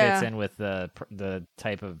Oh, maybe yeah. fits in with the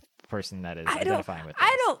type of person that is identifying with. I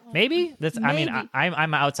this. don't. Maybe that's. I mean, Maybe.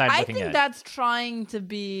 I'm outside I looking think at. that's trying to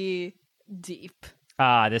be deep.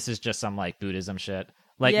 This is just some like Buddhism shit,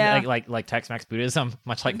 like Yeah. like Tex-Mex Buddhism,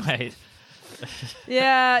 much like my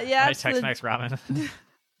Yeah, yeah. my it's the- Tex-Mex ramen.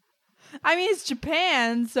 I mean, it's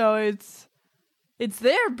Japan, so it's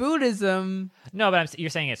their Buddhism. No, but you're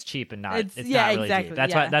saying it's cheap and not. It's yeah, not really exactly, deep.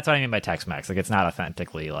 That's yeah. what I mean by Tex-Mex. Like it's not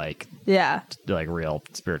authentically like Yeah. real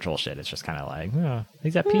spiritual shit. It's just kind of like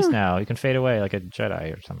he's at peace now. He can fade away like a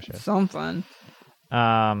Jedi or some shit. Some fun.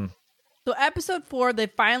 So episode 4,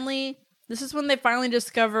 this is when they finally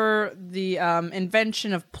discover the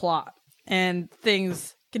invention of plot, and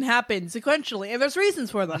things can happen sequentially, and there's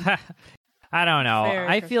reasons for them. I don't know. Fair,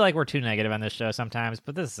 I fair. feel like we're too negative on this show sometimes,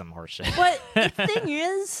 but this is some horse shit. But the thing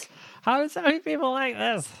is, How do so many people like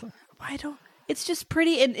this? it's just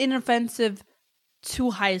pretty inoffensive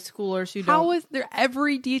to high schoolers who don't. How is there?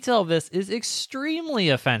 Every detail of this is extremely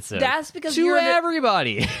offensive. That's because to you're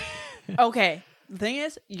everybody. Okay, the thing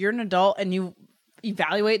is, you're an adult and you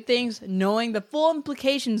evaluate things knowing the full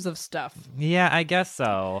implications of stuff. Yeah, I guess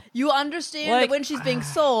so. You understand Like- that when she's being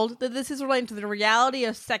sold, that this is relating to the reality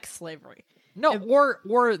of sex slavery. No,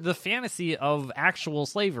 or the fantasy of actual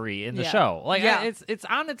slavery in the Yeah. show. Like Yeah. it's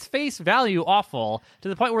on its face value awful to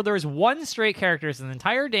the point where there's one straight character in the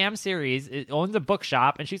entire damn series. It owns a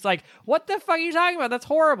bookshop, and she's like, "What the fuck are you talking about? That's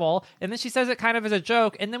horrible." And then she says it kind of as a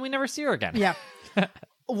joke, and then we never see her again. Yeah.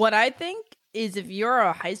 What I think is if you're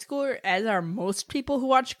a high schooler, as are most people who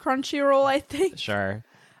watch Crunchyroll, I think, Sure.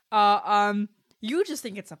 you just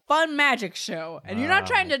think it's a fun magic show, and you're not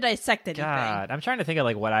trying to dissect anything. God, I'm trying to think of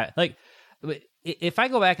like what I like. If I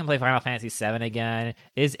go back and play Final Fantasy VII again,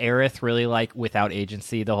 is Aerith really like without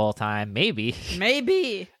agency the whole time? Maybe.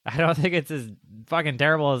 Maybe. I don't think it's as fucking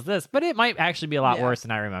terrible as this, but it might actually be a lot Yeah. worse than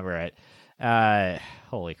I remember it.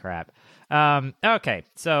 Holy crap. Okay,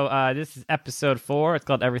 so this is episode 4. It's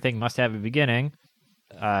called Everything Must Have a Beginning.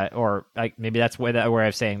 Or like maybe that's where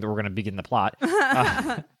I'm saying that we're going to begin the plot.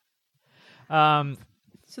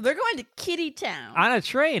 So they're going to Kitty Town. On a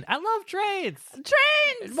train. I love trains.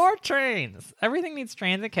 Trains! More trains. Everything needs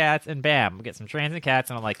trains and cats, and bam, we get some trains and cats,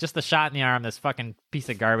 and I'm like, just the shot in the arm, this fucking piece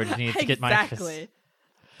of garbage needs to get my... Exactly.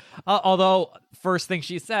 Although, first thing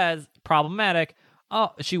she says, problematic,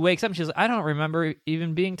 she wakes up and she's like, I don't remember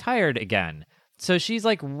even being tired again. So she's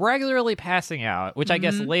like regularly passing out, which I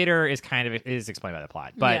guess later is explained by the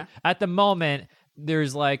plot. But Yeah. at the moment,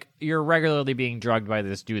 there's like, you're regularly being drugged by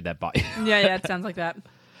this dude that bought you. Yeah, it sounds like that.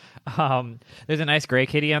 There's a nice gray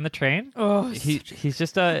kitty on the train. Oh, He's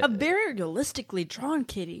just a very realistically drawn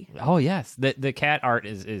kitty. Oh yes, the cat art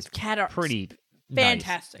is Cat art pretty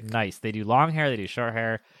fantastic. Nice. They do long hair. They do short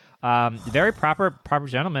hair. Very proper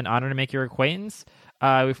gentleman. Honor to make your acquaintance.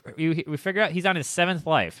 We figure out he's on his 7th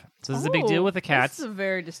life, so this is a big deal with the cats. This is a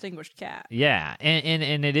very distinguished cat. Yeah,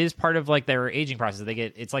 and it is part of like their aging process.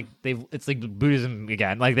 It's like Buddhism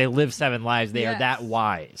again. Like they live 7 lives. They are that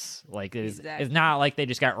wise. Like it's not like they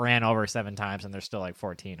just got ran over 7 times and they're still like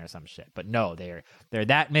 14 or some shit. But no, they're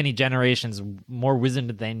that many generations more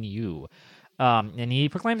wizened than you. And he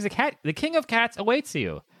proclaims the king of cats awaits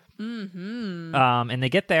you. Mm-hmm. And they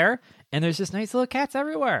get there, and there's just nice little cats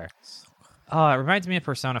everywhere. Oh, it reminds me of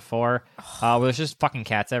Persona 4, where there's just fucking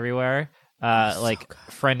cats everywhere.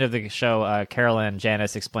 Friend of the show, Carolyn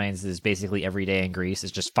Janice explains is basically every day in Greece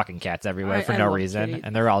is just fucking cats everywhere for no reason, kitties.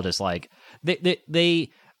 And they're all just like they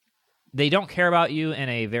don't care about you in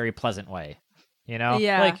a very pleasant way, you know?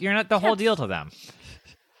 Yeah, like you're not the whole deal to them.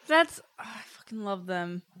 I fucking love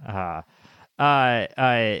them. If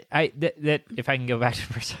I can go back to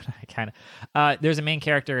Persona, I kind of there's a main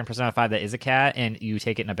character in Persona 5 that is a cat, and you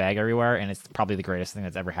take it in a bag everywhere, and it's probably the greatest thing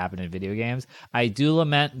that's ever happened in video games. I do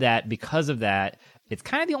lament that because of that, it's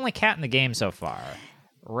kind of the only cat in the game so far.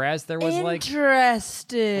 Whereas there was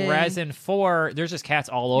interesting. Whereas in 4, there's just cats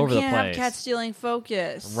all over the place. You can't have cat stealing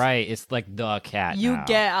focus. Right, it's like the cat. You now.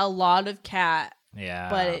 Get a lot of cat.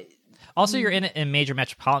 Yeah, but. Also, you're in a major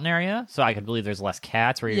metropolitan area, so I could believe there's less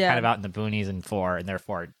cats, where you're kind of out in the boonies in 4, and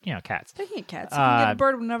therefore, cats. Speaking of cats, you can get a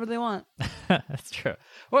bird whenever they want. That's true.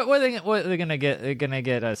 What are they gonna get? They're gonna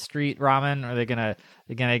get a street ramen, or they're gonna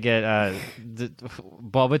get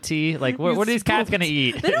boba tea. Like, what are these cats gonna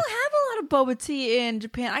eat? They don't have a lot of boba tea in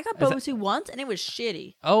Japan. I got boba tea once, and it was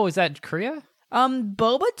shitty. Oh, is that Korea?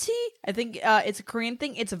 Boba tea, I think it's a Korean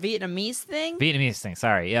thing. It's a Vietnamese thing.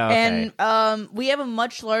 Sorry. Yeah, okay. And we have a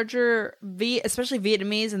much larger especially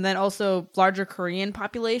Vietnamese, and then also larger Korean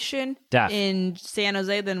population in San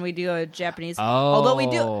Jose than we do a Japanese. Oh. Although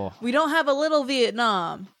we don't have a little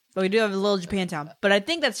Vietnam, but we do have a little Japantown. But I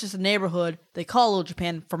think that's just a neighborhood they call Little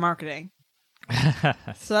Japan for marketing.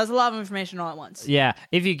 So that's a lot of information all at once. Yeah,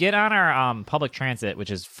 if you get on our public transit, which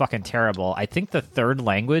is fucking terrible, I think the 3rd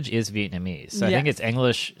language is Vietnamese. So I think it's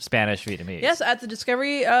English, Spanish, Vietnamese. Yes, at the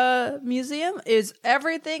Discovery Museum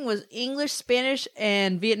everything was English, Spanish,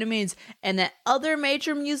 and Vietnamese. And at other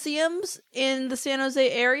major museums in the San Jose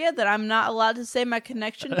area that I'm not allowed to say my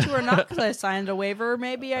connection to or not because I signed a waiver,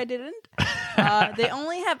 maybe I didn't. They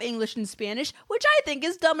only have English and Spanish, which I think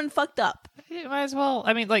is dumb and fucked up. You might as well.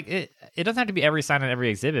 I mean, like, it doesn't have to be every sign on every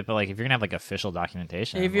exhibit, but like if you're gonna have like official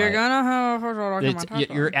documentation, if you're gonna have official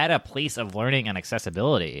documentation, you're at a place of learning and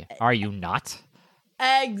accessibility, are you not?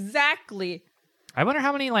 Exactly. I wonder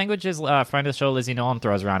how many languages friend of the show Lizzie Nolan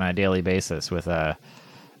throws around on a daily basis with at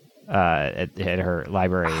her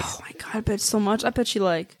library. Oh my god, I bet so much. I bet she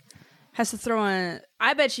has to throw in.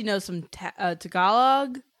 I bet she knows some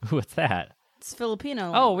Tagalog. What's that? It's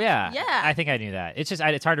Filipino. Oh yeah, yeah. I think I knew that. It's just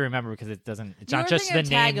it's hard to remember because it doesn't. It's not just the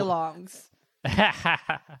name. Tagalongs.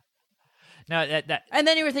 No, that. And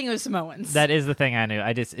then you were thinking of Samoans. That is the thing I knew.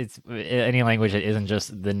 It's any language that isn't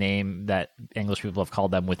just the name that English people have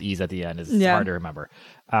called them with e's at the end is hard to remember.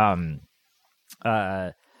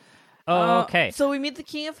 Okay. So we meet the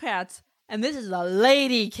King of Cats, and this is the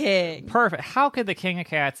Lady King. Perfect. How could the King of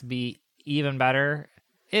Cats be even better?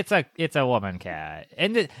 It's a woman cat,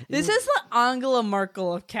 and this is the Angela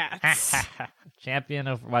Merkel of cats. Champion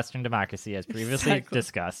of Western democracy, as previously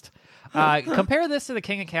discussed. Compare this to the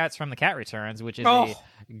King of Cats from The Cat Returns, which is a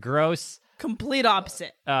gross, complete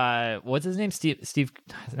opposite. What's his name? Steve,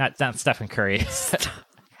 not Stephen Curry.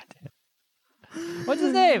 What's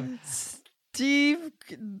his name? Steve.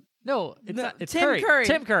 No, it's not. It's Tim Curry.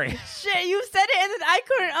 Tim Curry. Shit, you said it, and then I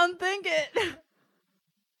couldn't unthink it.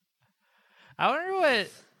 I wonder what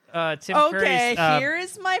Tim Curry's... Okay,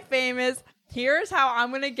 here's how I'm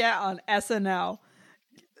going to get on SNL.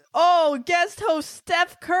 Oh, guest host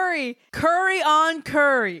Steph Curry. Curry on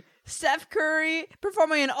Curry. Steph Curry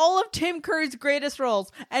performing in all of Tim Curry's greatest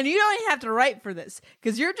roles. And you don't even have to write for this,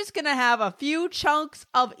 because you're just going to have a few chunks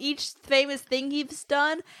of each famous thing he's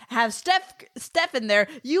done. Have Steph in there.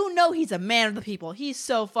 You know he's a man of the people. He's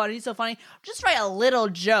so funny. Just write a little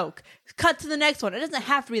joke. Cut to the next one. It doesn't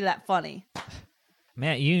have to be that funny.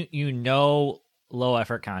 Man, you know low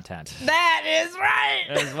effort content. That is right.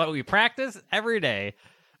 That is what we practice every day.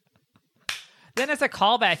 Then as a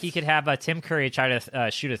callback, you could have Tim Curry try to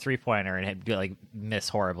shoot a 3-pointer and be miss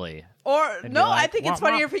horribly. Or no, I think it's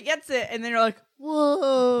funnier if he gets it and then you're like,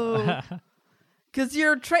 whoa. Because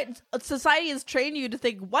society has trained you to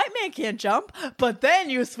think white man can't jump, but then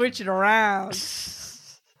you switch it around.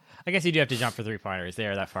 I guess you do have to jump for 3-pointers. They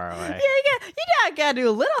are that far away. Yeah, you gotta do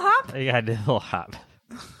a little hop. You gotta do a little hop.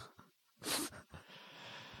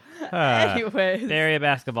 Anyways. Bay Area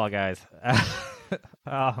basketball, guys.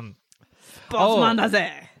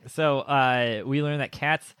 So we learned that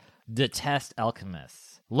cats detest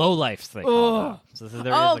alchemists. Lowlifes, they call them. So this is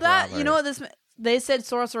their you know what they said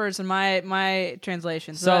sorcerers in my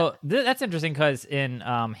translation. So that's interesting because in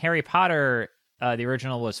Harry Potter, the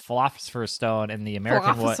original was Philosopher's Stone, and the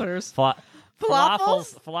American was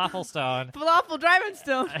Falafel Stone. Falafel Diamond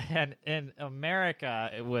Stone. And in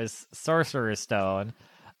America, it was Sorcerer's Stone.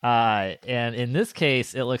 And in this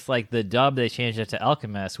case, it looks like the dub they changed it to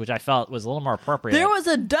Alchemist, which I felt was a little more appropriate. There was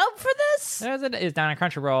a dub for this? It's down on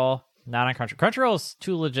Crunchyroll. Not on Crunchyroll. Crunchyroll's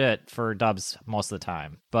too legit for dubs most of the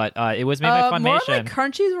time, but it was made by Funimation. More like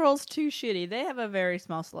Crunchyroll's too shitty. They have a very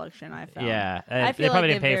small selection, I found. Yeah, I they probably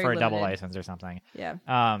didn't pay for a double license or something. Yeah.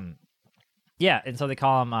 Yeah, and so they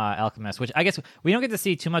call him Alchemist, which I guess we don't get to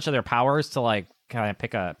see too much of their powers to like kind of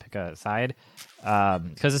pick a side.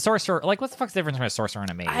 Because the sorcerer, like, what's the fuck's the difference between a sorcerer and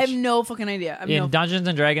a mage? I have no fucking idea. In Dungeons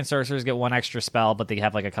and Dragons, sorcerers get one extra spell, but they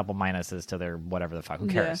have like a couple minuses to their whatever the fuck. Who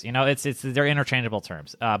cares? Yeah. You know, it's they're interchangeable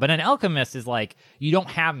terms. But an alchemist is like you don't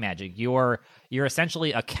have magic. You're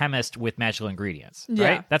essentially a chemist with magical ingredients. Yeah.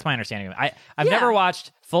 Right? That's my understanding of it. I've never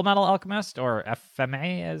watched Full Metal Alchemist or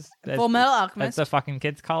FMA as Full Metal Alchemist, as the fucking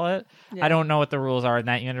kids call it. Yeah. I don't know what the rules are in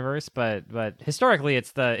that universe, but historically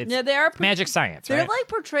it's they are magic science. They're right? like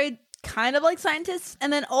portrayed kind of like scientists,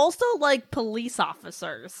 and then also like police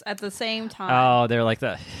officers at the same time. Oh, they're like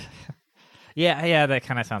the. Yeah, that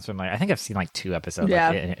kind of sounds familiar. I think I've seen like 2 episodes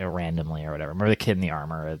like, randomly or whatever. Remember the kid in the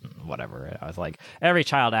armor and whatever. I was like, every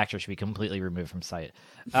child actor should be completely removed from sight.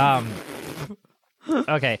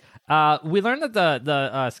 Okay. We learned that the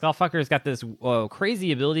Skullfucker's got this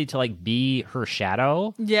crazy ability to like be her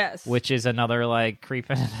shadow. Yes. Which is another like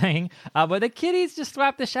creeping thing. But the kitties just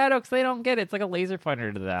swap the shadow because they don't get it. It's like a laser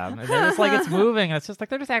pointer to them. And they're just like it's moving. And it's just like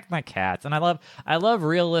they're just acting like cats. And I love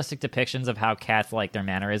realistic depictions of how cats like their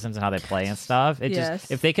mannerisms and how they play and stuff. It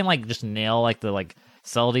just if they can like just nail like the like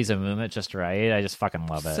subtleties of movement just right, I just fucking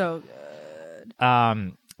love it. So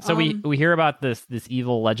good. So we hear about this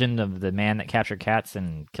evil legend of the man that captured cats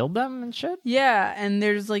and killed them and shit. Yeah, and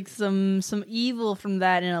there's like some evil from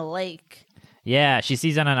that in a lake. Yeah, she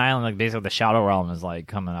sees on an island like basically the Shadow Realm is like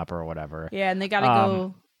coming up or whatever. Yeah, and they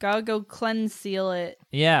gotta go cleanse seal it.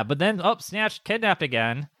 Yeah, but then snatched, kidnapped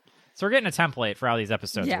again. So we're getting a template for how these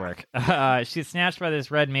episodes work. She's snatched by this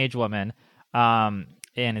red mage woman. And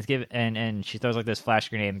is given and she throws like this flash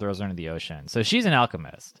grenade and throws her into the ocean. So she's an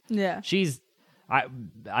alchemist. Yeah,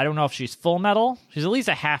 I don't know if she's full metal. She's at least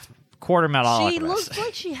a quarter metal. She alchemist. looks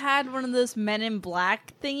like she had one of those Men in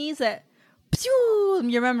Black thingies that, pew,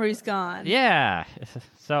 your memory's gone. Yeah.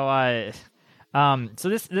 So so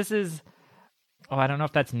this is. Oh, I don't know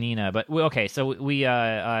if that's Nina, but okay. So we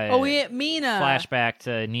Mina. Flashback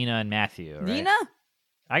to Nina and Matthew. Right? Nina.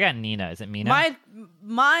 I got Nina. Is it Mina?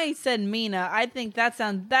 My said Mina. I think that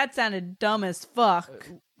sounded dumb as fuck.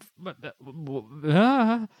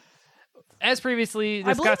 As previously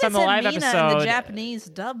I believe discussed it on the said live Mina episode, in the Japanese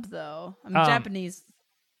dub, though. Japanese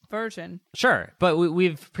version. Sure, but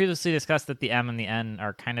we've previously discussed that the M and the N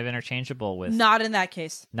are kind of interchangeable with. Not in that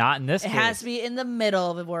case. Not in this case. It has to be in the middle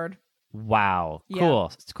of the word. Wow. Yeah.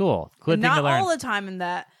 Cool. It's cool. Good thing not to learn. all the time in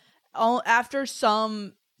that. After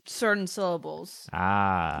some certain syllables.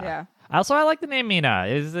 Yeah. Also, I like the name Mina.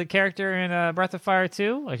 Is the character in Breath of Fire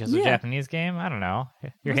 2? Like, it's a Japanese game? I don't know.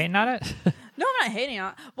 You're hating on it? No, I'm not hating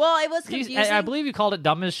on it. Well, it was confusing. I believe you called it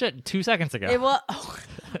dumb as shit 2 seconds ago. It was.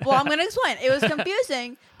 Well, I'm going to explain. It was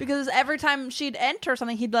confusing because every time she'd enter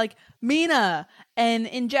something, he'd be like, Mina. And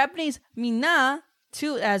in Japanese, Mina,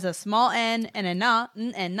 too, as a small N and a na,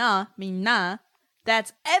 Mina,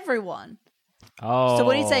 that's everyone. Oh. So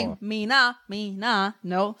when he's saying Mina,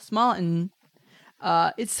 no, small N,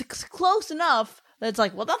 it's close enough that it's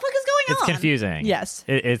like, what the fuck is going on? It's confusing. Yes.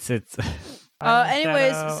 It's.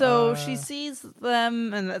 Anyways, so she sees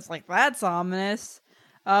them, and it's like, that's ominous.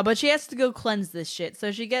 But she has to go cleanse this shit,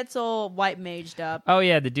 so she gets all white maged up. Oh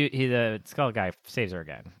yeah, the skull guy saves her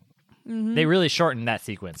again. Mm-hmm. They really shortened that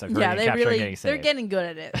sequence of her getting saved. They're getting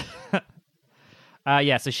good at it.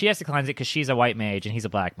 Yeah, so she has to cleanse it because she's a white mage and he's a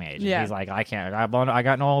black mage. Yeah. And he's like, I can't. I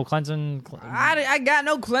got no cleansing. I got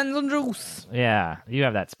no cleansing juice. Yeah, you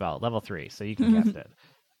have that spell, level 3, so you can cast it.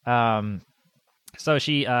 So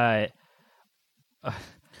she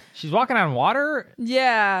she's walking on water.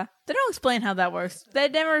 Yeah, they don't explain how that works. They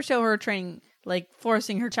never show her training, like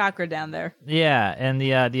forcing her chakra down there. Yeah, and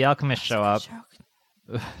the alchemists show up.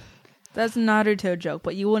 That's a Naruto joke,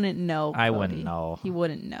 but you wouldn't know. I Cody. wouldn't know. You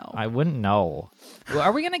wouldn't know. I wouldn't know. Well,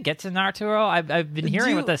 are we gonna get to Naruto? I've been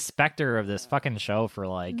hearing with the specter of this fucking show for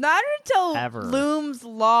like Naruto ever. looms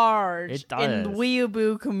large It does. in the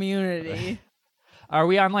weeaboo community. Are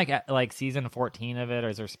we on like season 14 of it, or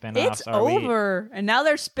is there spin-offs? It's over, and now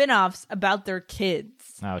there's spin-offs about their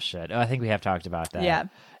kids. Oh shit! Oh, I think we have talked about that. Yeah.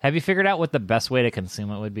 Have you figured out what the best way to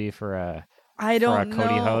consume it would be for a Cody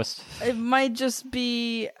know. Host? It might just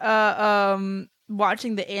be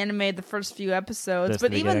watching the anime, the first few episodes, Just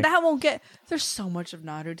but the even beginning. that won't get. There's so much of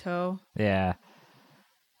Naruto. Yeah.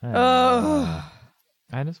 Oh,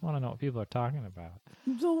 I just want to know what people are talking about.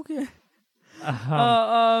 it's okay.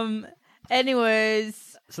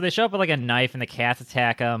 Anyways, So they show up with like a knife, and the cats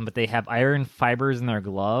attack them, but they have iron fibers in their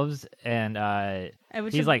gloves, and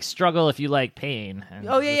he's like, "Struggle if you like pain." And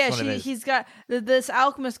oh yeah, that's what it is. he's got this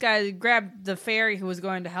alchemist guy grabbed the fairy who was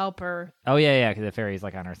going to help her. Oh yeah, because the fairy's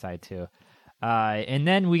like on her side too. And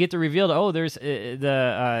then we get to reveal, there's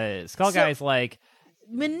the Skull Guy's like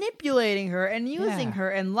Manipulating her and using her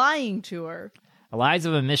and lying to her. lies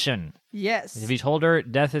of omission. Yes. If he told her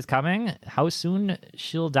death is coming, how soon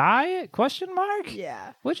she'll die? Question mark.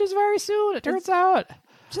 Yeah. Which is very soon. It turns out.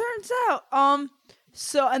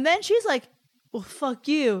 So and then she's like, well, fuck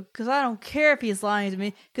you, because I don't care if he's lying to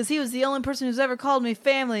me, because he was the only person who's ever called me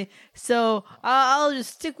family, so I'll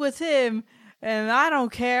just stick with him, and I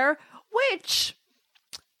don't care. Which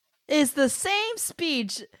is the same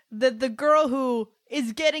speech that the girl who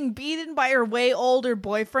is getting beaten by her way older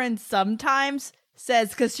boyfriend sometimes says,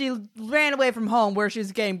 because she ran away from home where she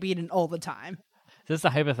was getting beaten all the time. Is this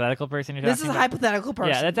a hypothetical person you're talking about? This is a hypothetical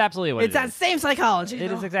person. Yeah, that's absolutely what it's that same psychology.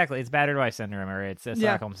 It is exactly. It's battered wife syndrome, or it's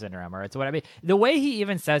Stockholm syndrome, or it's what I mean. The way he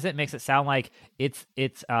even says it makes it sound like it's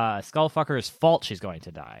Skullfucker's fault she's going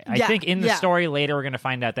to die. I think in the story later we're going to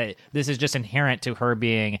find out that this is just inherent to her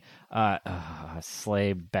being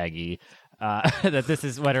slave baggy. That this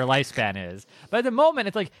is what her lifespan is. But at the moment,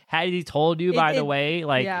 it's like, had he told you, by the way,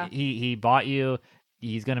 like he bought you,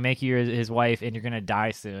 he's going to make you his wife, and you're going to die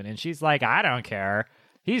soon. And she's like, I don't care.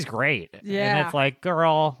 He's great. Yeah. And it's like,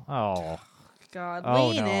 girl, oh. God, Oh,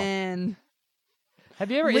 lean no. in. Have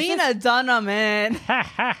you ever... Lena Dunham in.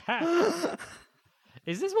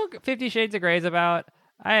 Is this what 50 Shades of Grey is about?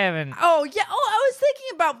 I haven't... Oh, yeah. Oh, I was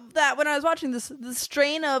thinking about that when I was watching the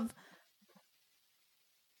strain of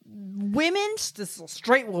women, this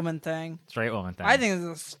straight woman thing. Straight woman thing. I think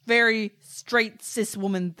this is a very straight cis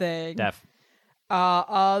woman thing. Def.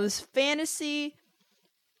 This fantasy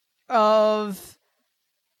of,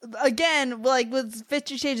 again, like with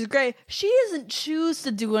 50 Shades of Grey, she doesn't choose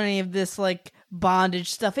to do any of this like bondage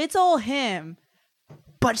stuff. It's all him,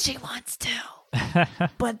 but she wants to.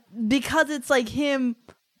 But because it's like him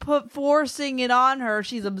forcing it on her,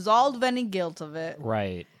 she's absolved of any guilt of it.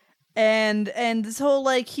 Right. And this whole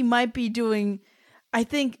like he might be doing, I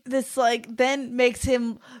think this like then makes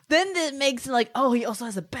him like, oh, he also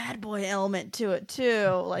has a bad boy element to it too.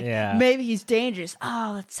 Like maybe he's dangerous.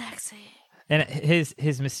 Oh, that's sexy. And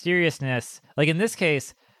his mysteriousness, like in this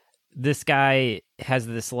case, this guy has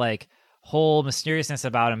this like whole mysteriousness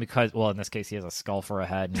about him because, well, in this case, he has a skull for a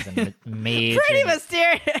head and he's a mage. Pretty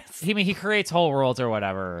mysterious. He creates whole worlds or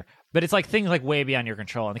whatever. But it's like things like way beyond your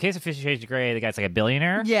control. In the case of 50 Shades of Grey, the guy's like a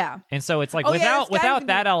billionaire. Yeah. And so it's like this without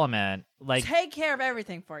that element, like take care of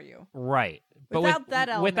everything for you. right. But Without that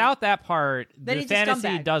element, without that part, then the he's a fantasy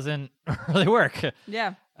scumbag. doesn't really work.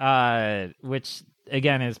 Yeah. Which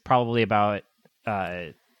again is probably about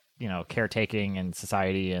caretaking and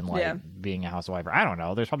society and like being a housewife. Or I don't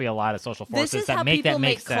know. There's probably a lot of social forces This is that how make people that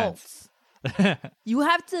make cults. sense. You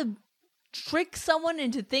have to trick someone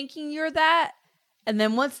into thinking you're that. And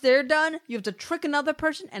then once they're done, you have to trick another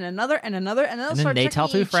person and another and another and then start they tell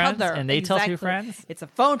tricking two each friends, other. and they tell two Exactly. friends. It's a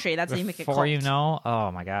phone tree. That's how you make a cult. Before you know,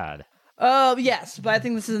 oh my god. Oh yes, but I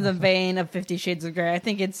think this is in the vein of 50 Shades of Grey. I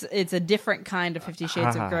think it's a different kind of 50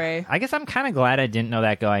 Shades of Grey. I guess I'm kind of glad I didn't know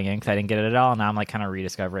that going in because I didn't get it at all. Now I'm like kind of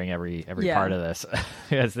rediscovering every part of this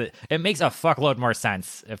because it makes a fuckload more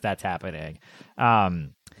sense if that's happening.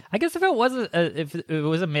 I guess if it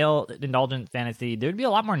was a male indulgent fantasy, there'd be a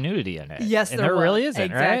lot more nudity in it. Yes, and there really would. isn't.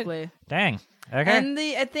 Exactly. Right? Dang. Okay. And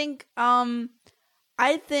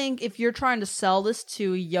I think if you're trying to sell this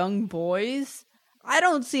to young boys, I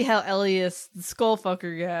don't see how Elias, the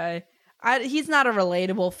Skullfucker guy, he's not a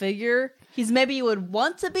relatable figure. Maybe you would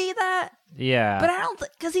want to be that. Yeah. But I don't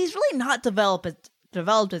think, because he's really not developed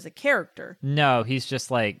as a character. No, he's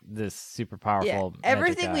just like this super powerful. Yeah.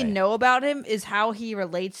 Everything we know about him is how he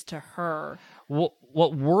relates to her.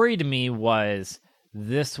 What worried me was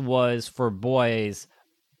this was for boys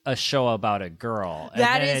a show about a girl.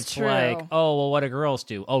 That and then is it's true. like, oh, well, what do girls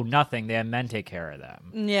do? Oh, nothing. They have men take care of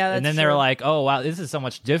them. Yeah, that's and then true. they're like, oh, wow, this is so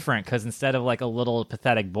much different because instead of like a little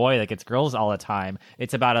pathetic boy that gets girls all the time,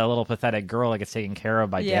 it's about a little pathetic girl that gets taken care of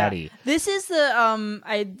by daddy. This is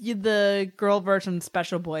the girl version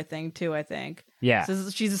special boy thing too, I think. Yeah. So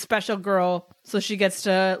she's a special girl, so she gets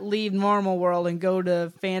to leave normal world and go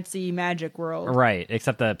to fancy magic world. Right,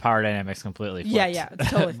 except the power dynamics completely flipped. Yeah, it's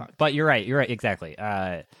totally fucked. But you're right, exactly.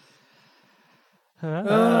 But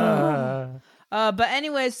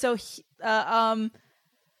anyway, so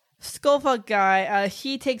Skullfuck guy,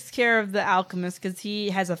 he takes care of the alchemist because he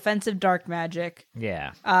has offensive dark magic.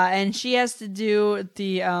 Yeah. And she has to do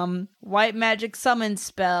the white magic summon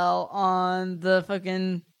spell on the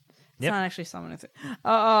fucking. It's Yep. not actually summoning thing.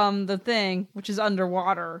 The thing which is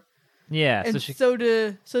underwater. Yeah, And so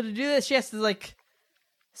to do this, she has to like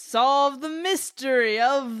solve the mystery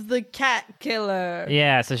of the cat killer.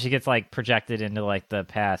 yeah, so she gets like projected into like the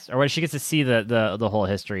past, or she gets to see the whole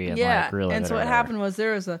history and like really. And so what happened was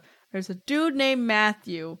there's a dude named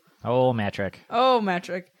Matthew. Oh, Matrick. Oh,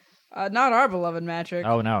 Matrick, not our beloved Matrick.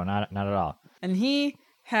 Oh no, not at all. And he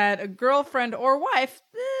had a girlfriend or wife.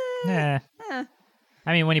 Yeah. Eh,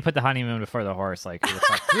 I mean, when you put the honeymoon before the horse, like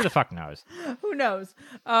who the fuck knows? who knows?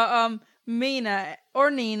 Mina or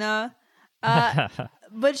Nina.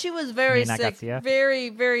 But she was very Nina sick, Garcia? very,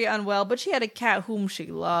 very unwell. But she had a cat whom she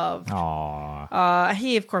loved. Aww.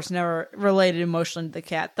 He, of course, never related emotionally to the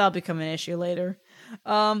cat. That'll become an issue later.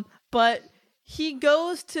 But he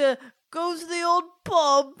goes to the old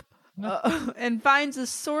pub and finds a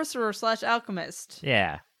sorcerer / alchemist.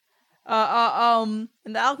 Yeah. And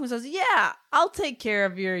the alchemist says, "Yeah, I'll take care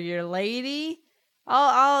of your lady.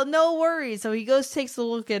 I'll no worries." So he goes, takes a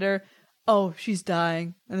look at her. Oh, she's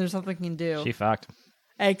dying, and there's nothing he can do. She fucked.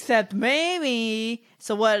 Except maybe.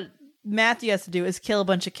 So what Matthew has to do is kill a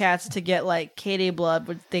bunch of cats to get like Katie blood,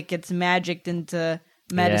 which that gets magicked into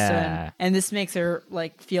medicine, Yeah. and this makes her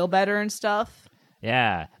like feel better and stuff.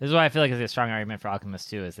 Yeah, this is why I feel like it's a strong argument for alchemists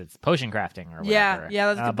too. Is it's potion crafting or whatever.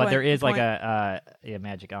 Yeah, that's a good but point, there is good like point. a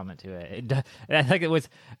magic element to it. I think it was.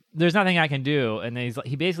 There's nothing I can do, and then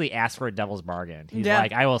he basically asked for a devil's bargain. He's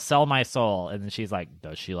like, I will sell my soul, and then she's like,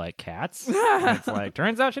 does she like cats? And it's like,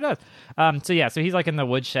 turns out she does. So he's like in the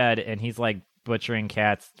woodshed, and he's like butchering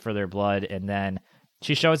cats for their blood, and then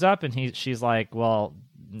she shows up, and she's like, well,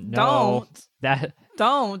 no,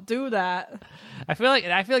 Don't do that. I feel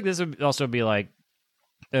like this would also be like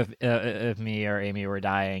if me or Amy were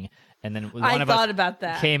dying, and then one of us about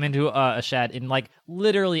that. came into a shed, and like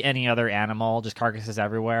literally any other animal, just carcasses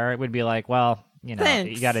everywhere, it would be like, well, you know,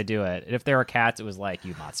 Thanks. you got to do it. If there were cats, it was like,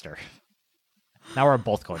 you monster. Now we're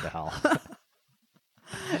both going to hell.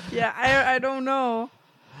 Yeah, I don't know.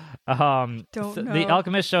 Don't know. The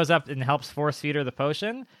alchemist shows up and helps force feed her the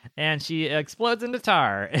potion, and she explodes into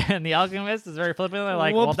tar. And the alchemist is very flippantly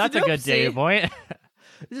like, well, that's a good Whoopsie-doopsie. data point.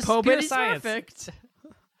 Just pure Pope's science. perfect.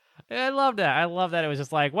 I love that. I love that it was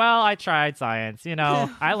just like, well, I tried science. You know,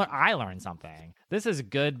 I learned something. This is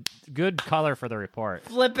good color for the report.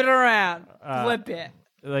 Flip it around. Flip it.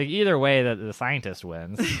 Like either way, the scientist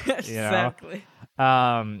wins. Exactly.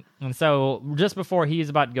 And so just before he's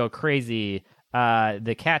about to go crazy,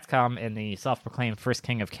 the cats come, and the self-proclaimed first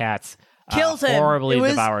king of cats Kills him. horribly It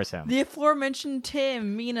was devours him. The aforementioned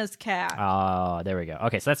Tim, Mina's cat. Oh, there we go.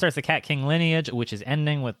 Okay, so that starts the cat king lineage, which is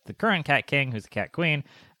ending with the current cat king, who's the cat queen,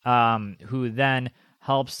 who then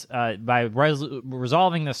helps by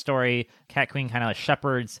resolving the story. Cat queen kind of like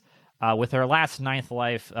shepherds with her last ninth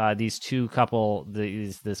life these two couple,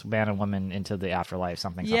 this man and woman into the afterlife.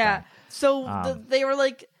 Something. Yeah. So they were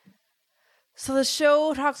like. So the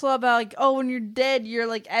show talks a lot about like, oh, when you're dead, your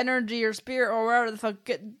like energy or spirit or whatever the fuck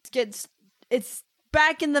gets it's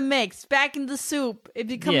back in the mix, back in the soup. It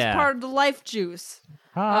becomes part of the life juice.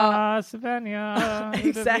 Savannah.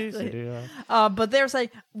 Exactly. But there's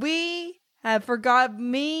like, we have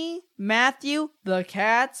me, Matthew, the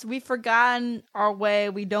cats. We've forgotten our way.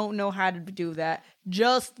 We don't know how to do that.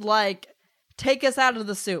 Just like, take us out of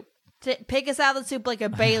the soup. Pick us out of the soup like a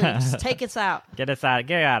Bailey's. Take us out. Get us out.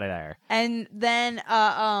 Get out of there. And then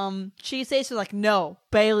she says, she's like, no,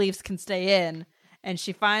 bay leaves can stay in. And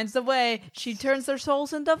she finds the way. She turns their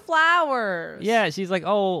souls into flowers. Yeah, she's like,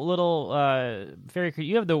 oh, little fairy creature,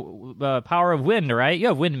 you have the power of wind, right? You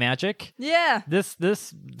have wind magic. Yeah. This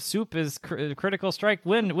soup is critical strike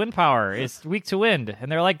wind power. It's weak to wind.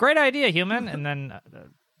 And they're like, great idea, human. And then,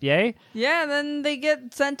 yay? Yeah, and then they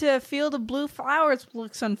get sent to a field of blue flowers.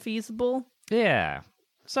 Looks unfeasible. Yeah.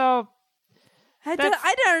 So I didn't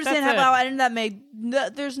understand that's how that made.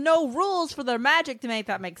 There's no rules for their magic to make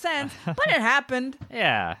that make sense, but it happened.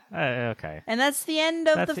 Yeah. Okay. And that's the end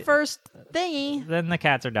of the first thingy. Then the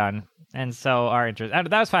cats are done, and so our interest.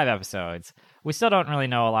 That was 5 episodes. We still don't really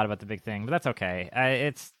know a lot about the big thing, but that's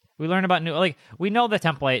okay. We learn about new. Like we know the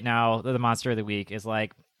template now. The monster of the week is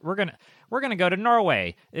like we're gonna go to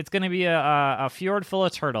Norway. It's gonna be a fjord full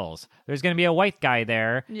of turtles. There's gonna be a white guy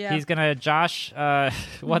there. Yeah. He's gonna Josh.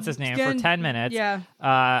 What's his name for 10 minutes?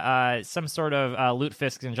 Yeah. Some sort of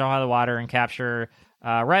lutefisk and jump out of the water and capture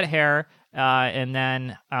red hair. And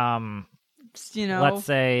then let's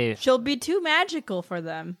say she'll be too magical for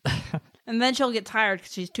them. And then she'll get tired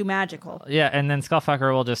because she's too magical. Yeah, and then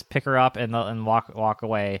Skullfucker will just pick her up and walk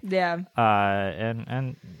away. Yeah.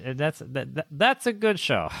 And that's a good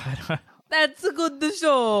show. That's a good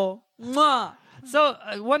show. Mwah. So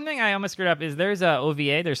one thing I almost screwed up is there's a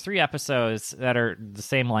OVA. There's 3 episodes that are the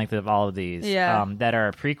same length of all of these. Yeah. That are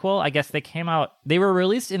a prequel. I guess they came out. They were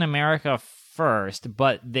released in America first,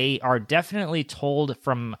 but they are definitely told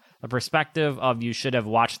from the perspective of you should have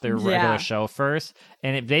watched the regular show first,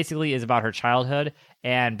 and it basically is about her childhood,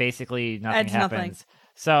 and basically nothing happens.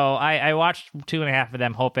 So I watched 2.5 of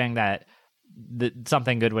them, hoping that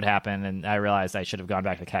something good would happen, and I realized I should have gone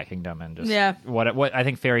back to Cat Kingdom and just what I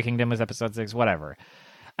think Fairy Kingdom was episode 6, whatever.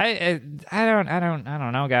 I don't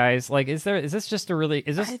know, guys. Like, is this just a really?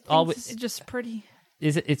 Is this always it's just pretty?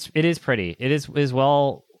 It is pretty. It is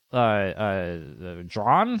well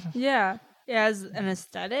drawn. Yeah, as an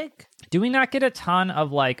aesthetic. Do we not get a ton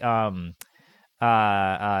of like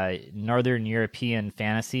Northern European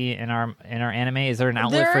fantasy in our anime? Is there an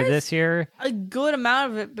outlet for this year? A good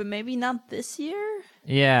amount of it, but maybe not this year.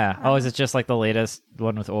 Yeah. Oh, is it just like the latest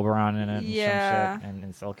one with Oberon in it? Yeah. And some shit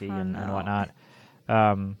and Silky and whatnot.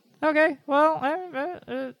 Okay. Well,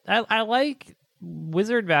 I like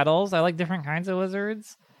wizard battles. I like different kinds of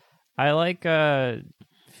wizards. I like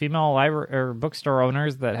female library or bookstore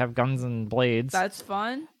owners that have guns and blades. That's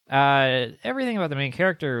fun. Everything about the main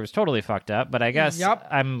character was totally fucked up, but I guess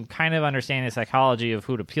I'm kind of understanding the psychology of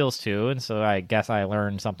who it appeals to, and so I guess I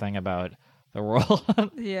learned something about the world.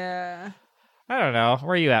 Yeah. I don't know.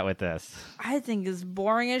 Where are you at with this? I think it's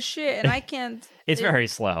boring as shit, and I can't. It's very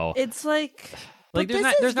slow. It's like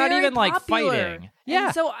there's not even like fighting. Yeah.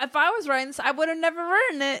 And so if I was writing this, I would have never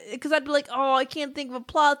written it because I'd be like, oh, I can't think of a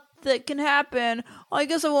plot that can happen. Oh, I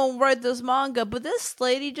guess I won't write this manga. But this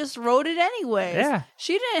lady just wrote it anyways. Yeah.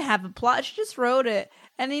 She didn't have a plot. She just wrote it.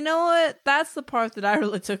 And you know what? That's the part that I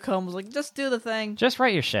really took home. Was like, just do the thing. Just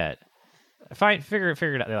write your shit. Figure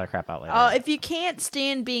it out the other crap out later. If you can't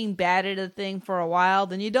stand being bad at a thing for a while,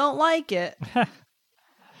 then you don't like it.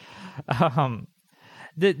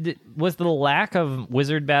 Was the lack of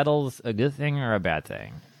wizard battles a good thing or a bad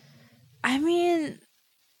thing? I mean,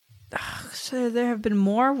 so there have been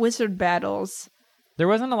more wizard battles. There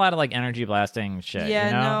wasn't a lot of like energy blasting shit. Yeah,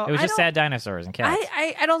 you know? no, it was just sad dinosaurs and cats.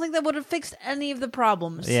 I don't think that would have fixed any of the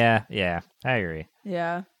problems. Yeah, I agree.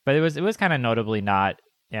 Yeah, but it was kind of notably not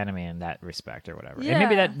anime in that respect or whatever. Yeah.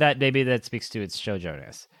 And maybe that speaks to its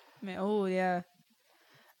shoujo-ness. Oh yeah.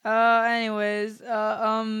 Anyways,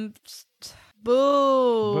 boo.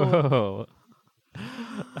 Boo.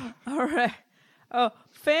 All right. Oh,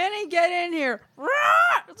 Fanny, get in here.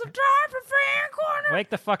 It's a time for Fan Corner. Wake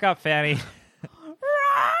the fuck up, Fanny. I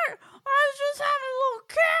was just having a little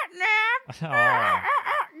cat nap.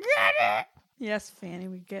 Get it? Yes, Fanny,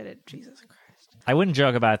 we get it. Jesus Christ. I wouldn't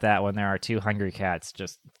joke about that when there are 2 hungry cats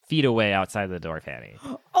just feet away outside the door, Fanny.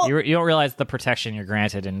 Oh. You don't realize the protection you're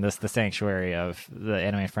granted in the sanctuary of the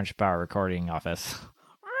Anime Friendship Hour recording office.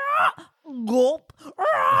 Gulp.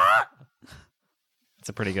 It's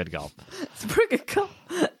a pretty good gulp. It's a pretty good gulp.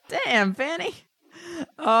 Damn, Fanny.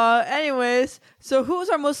 Anyways, so who's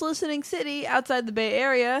our most listening city outside the Bay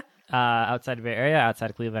Area? Outside the Bay Area, outside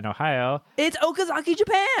of Cleveland, Ohio. It's Okazaki,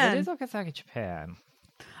 Japan. It is Okazaki, Japan.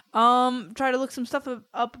 Try to look some stuff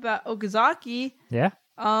up about Okazaki. Yeah.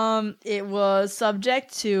 It was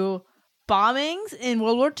subject to bombings in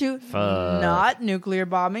World War II. Not nuclear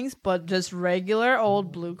bombings, but just regular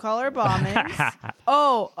old blue-collar bombings.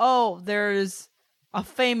 Oh, there's a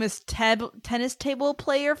famous tennis table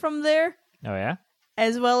player from there. Oh, yeah?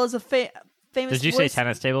 As well as a famous Did you say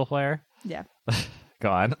tennis table player? Yeah. Go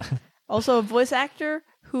on. Also a voice actor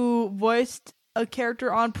who voiced a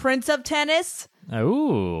character on Prince of Tennis.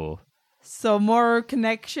 Ooh. So more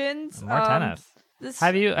connections. More tennis.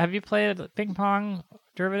 Have you played ping pong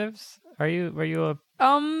derivatives? Were you a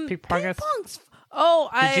ping pongist?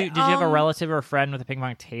 Did you have a relative or a friend with a ping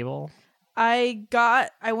pong table? I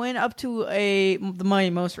went up to my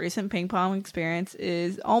most recent ping pong experience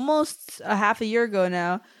is almost a half a year ago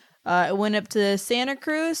now. I went up to Santa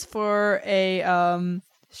Cruz for a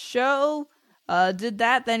show. Did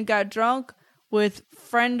that, then got drunk with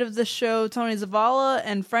friend of the show Tony Zavala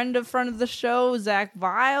and friend of the show Zach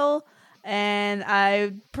Vile, and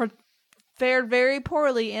I fared very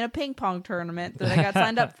poorly in a ping pong tournament that I got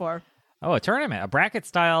signed up for. Oh, a tournament, a bracket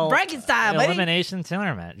style elimination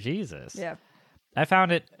tournament. Jesus. Yeah. I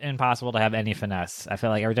found it impossible to have any finesse. I feel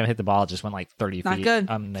like every time I hit the ball, it just went like 30 Not feet. good.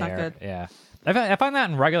 There. Not good. Yeah. I found that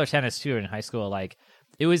in regular tennis too in high school. Like,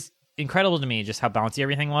 it was incredible to me just how bouncy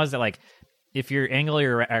everything was. That like, if your angle of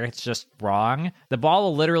your racket's just wrong, the ball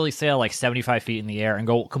will literally sail like 75 feet in the air and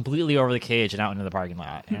go completely over the cage and out into the parking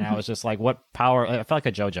lot. And I was just like, what power? I felt like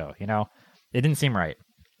a JoJo, you know? It didn't seem right.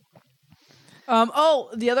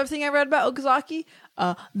 The other thing I read about Okazaki,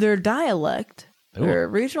 their dialect, their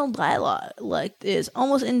regional dialect is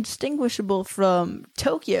almost indistinguishable from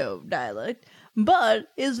Tokyo dialect, but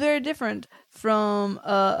is very different from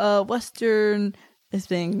Western, I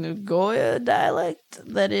think, Nagoya dialect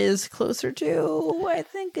that is closer to, I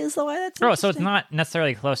think, is the way that's Oh, so it's not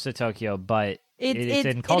necessarily close to Tokyo, but it's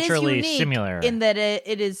in culturally it is similar. in that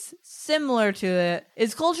it is similar to it.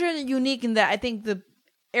 It's culturally unique in that I think the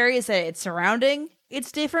areas that it's surrounding,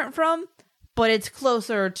 it's different from, but it's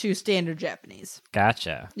closer to standard Japanese.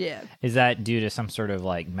 Gotcha. Yeah. Is that due to some sort of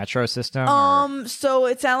like metro system? Or? So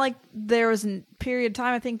it sounded like there was a period of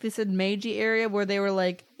time, I think they said Meiji area, where they were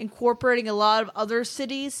like incorporating a lot of other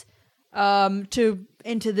cities into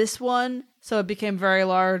this one. So it became very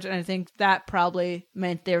large, and I think that probably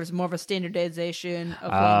meant there was more of a standardization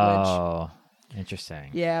of language. Oh, interesting.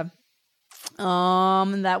 Yeah.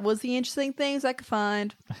 And that was the interesting things I could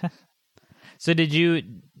find. So did you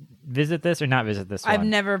visit this or not visit this one? I've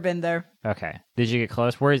never been there. Okay. Did you get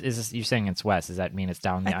close? Where is this? You're saying it's west. Does that mean it's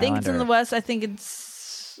down the island? I think it's in the west. I think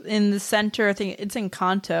it's in the center. I think it's in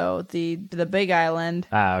Kanto, the big island.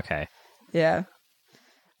 Ah, okay. Yeah.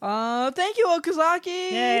 Thank you, Okazaki.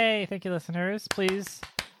 Yay! Thank you, listeners. Please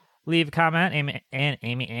leave a comment.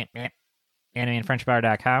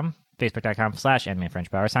 AnimeandFrenchBauer.com, Facebook.com/AnimeandFrenchBauer,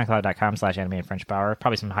 SoundCloud.com/AnimeandFrenchBauer.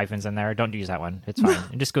 Probably some hyphens in there. Don't use that one. It's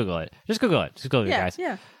fine. Just Google it. Just Google it, guys.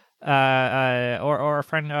 Yeah. Or our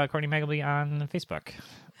friend Courtney Megleby on Facebook.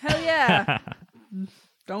 Hell yeah.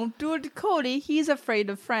 Don't do it to Cody. He's afraid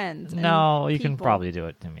of friends. No, you can probably do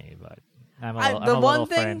it to me, but I'm a little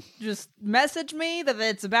friend. Just message me that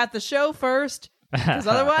it's about the show first, because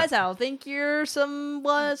otherwise I'll think you're some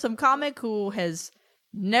comic who has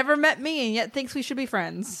never met me and yet thinks we should be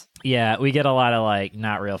friends. Yeah, we get a lot of like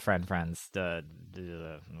not real friends to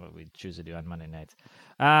do what we choose to do on Monday nights.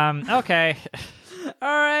 Okay. All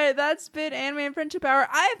right, that's been Anime and Friendship Hour.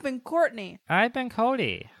 I've been Courtney. I've been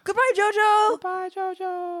Cody. Goodbye, JoJo. Goodbye,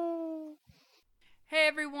 JoJo. Hey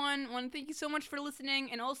everyone, want to thank you so much for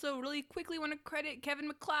listening, and also really quickly want to credit Kevin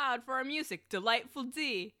MacLeod for our music, Delightful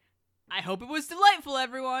D. I hope it was delightful,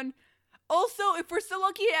 everyone. Also, if we're so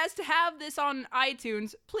lucky as to have this on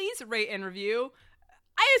iTunes, please rate and review.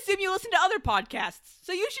 I assume you listen to other podcasts,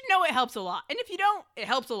 so you should know it helps a lot. And if you don't, it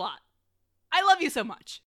helps a lot. I love you so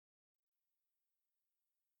much.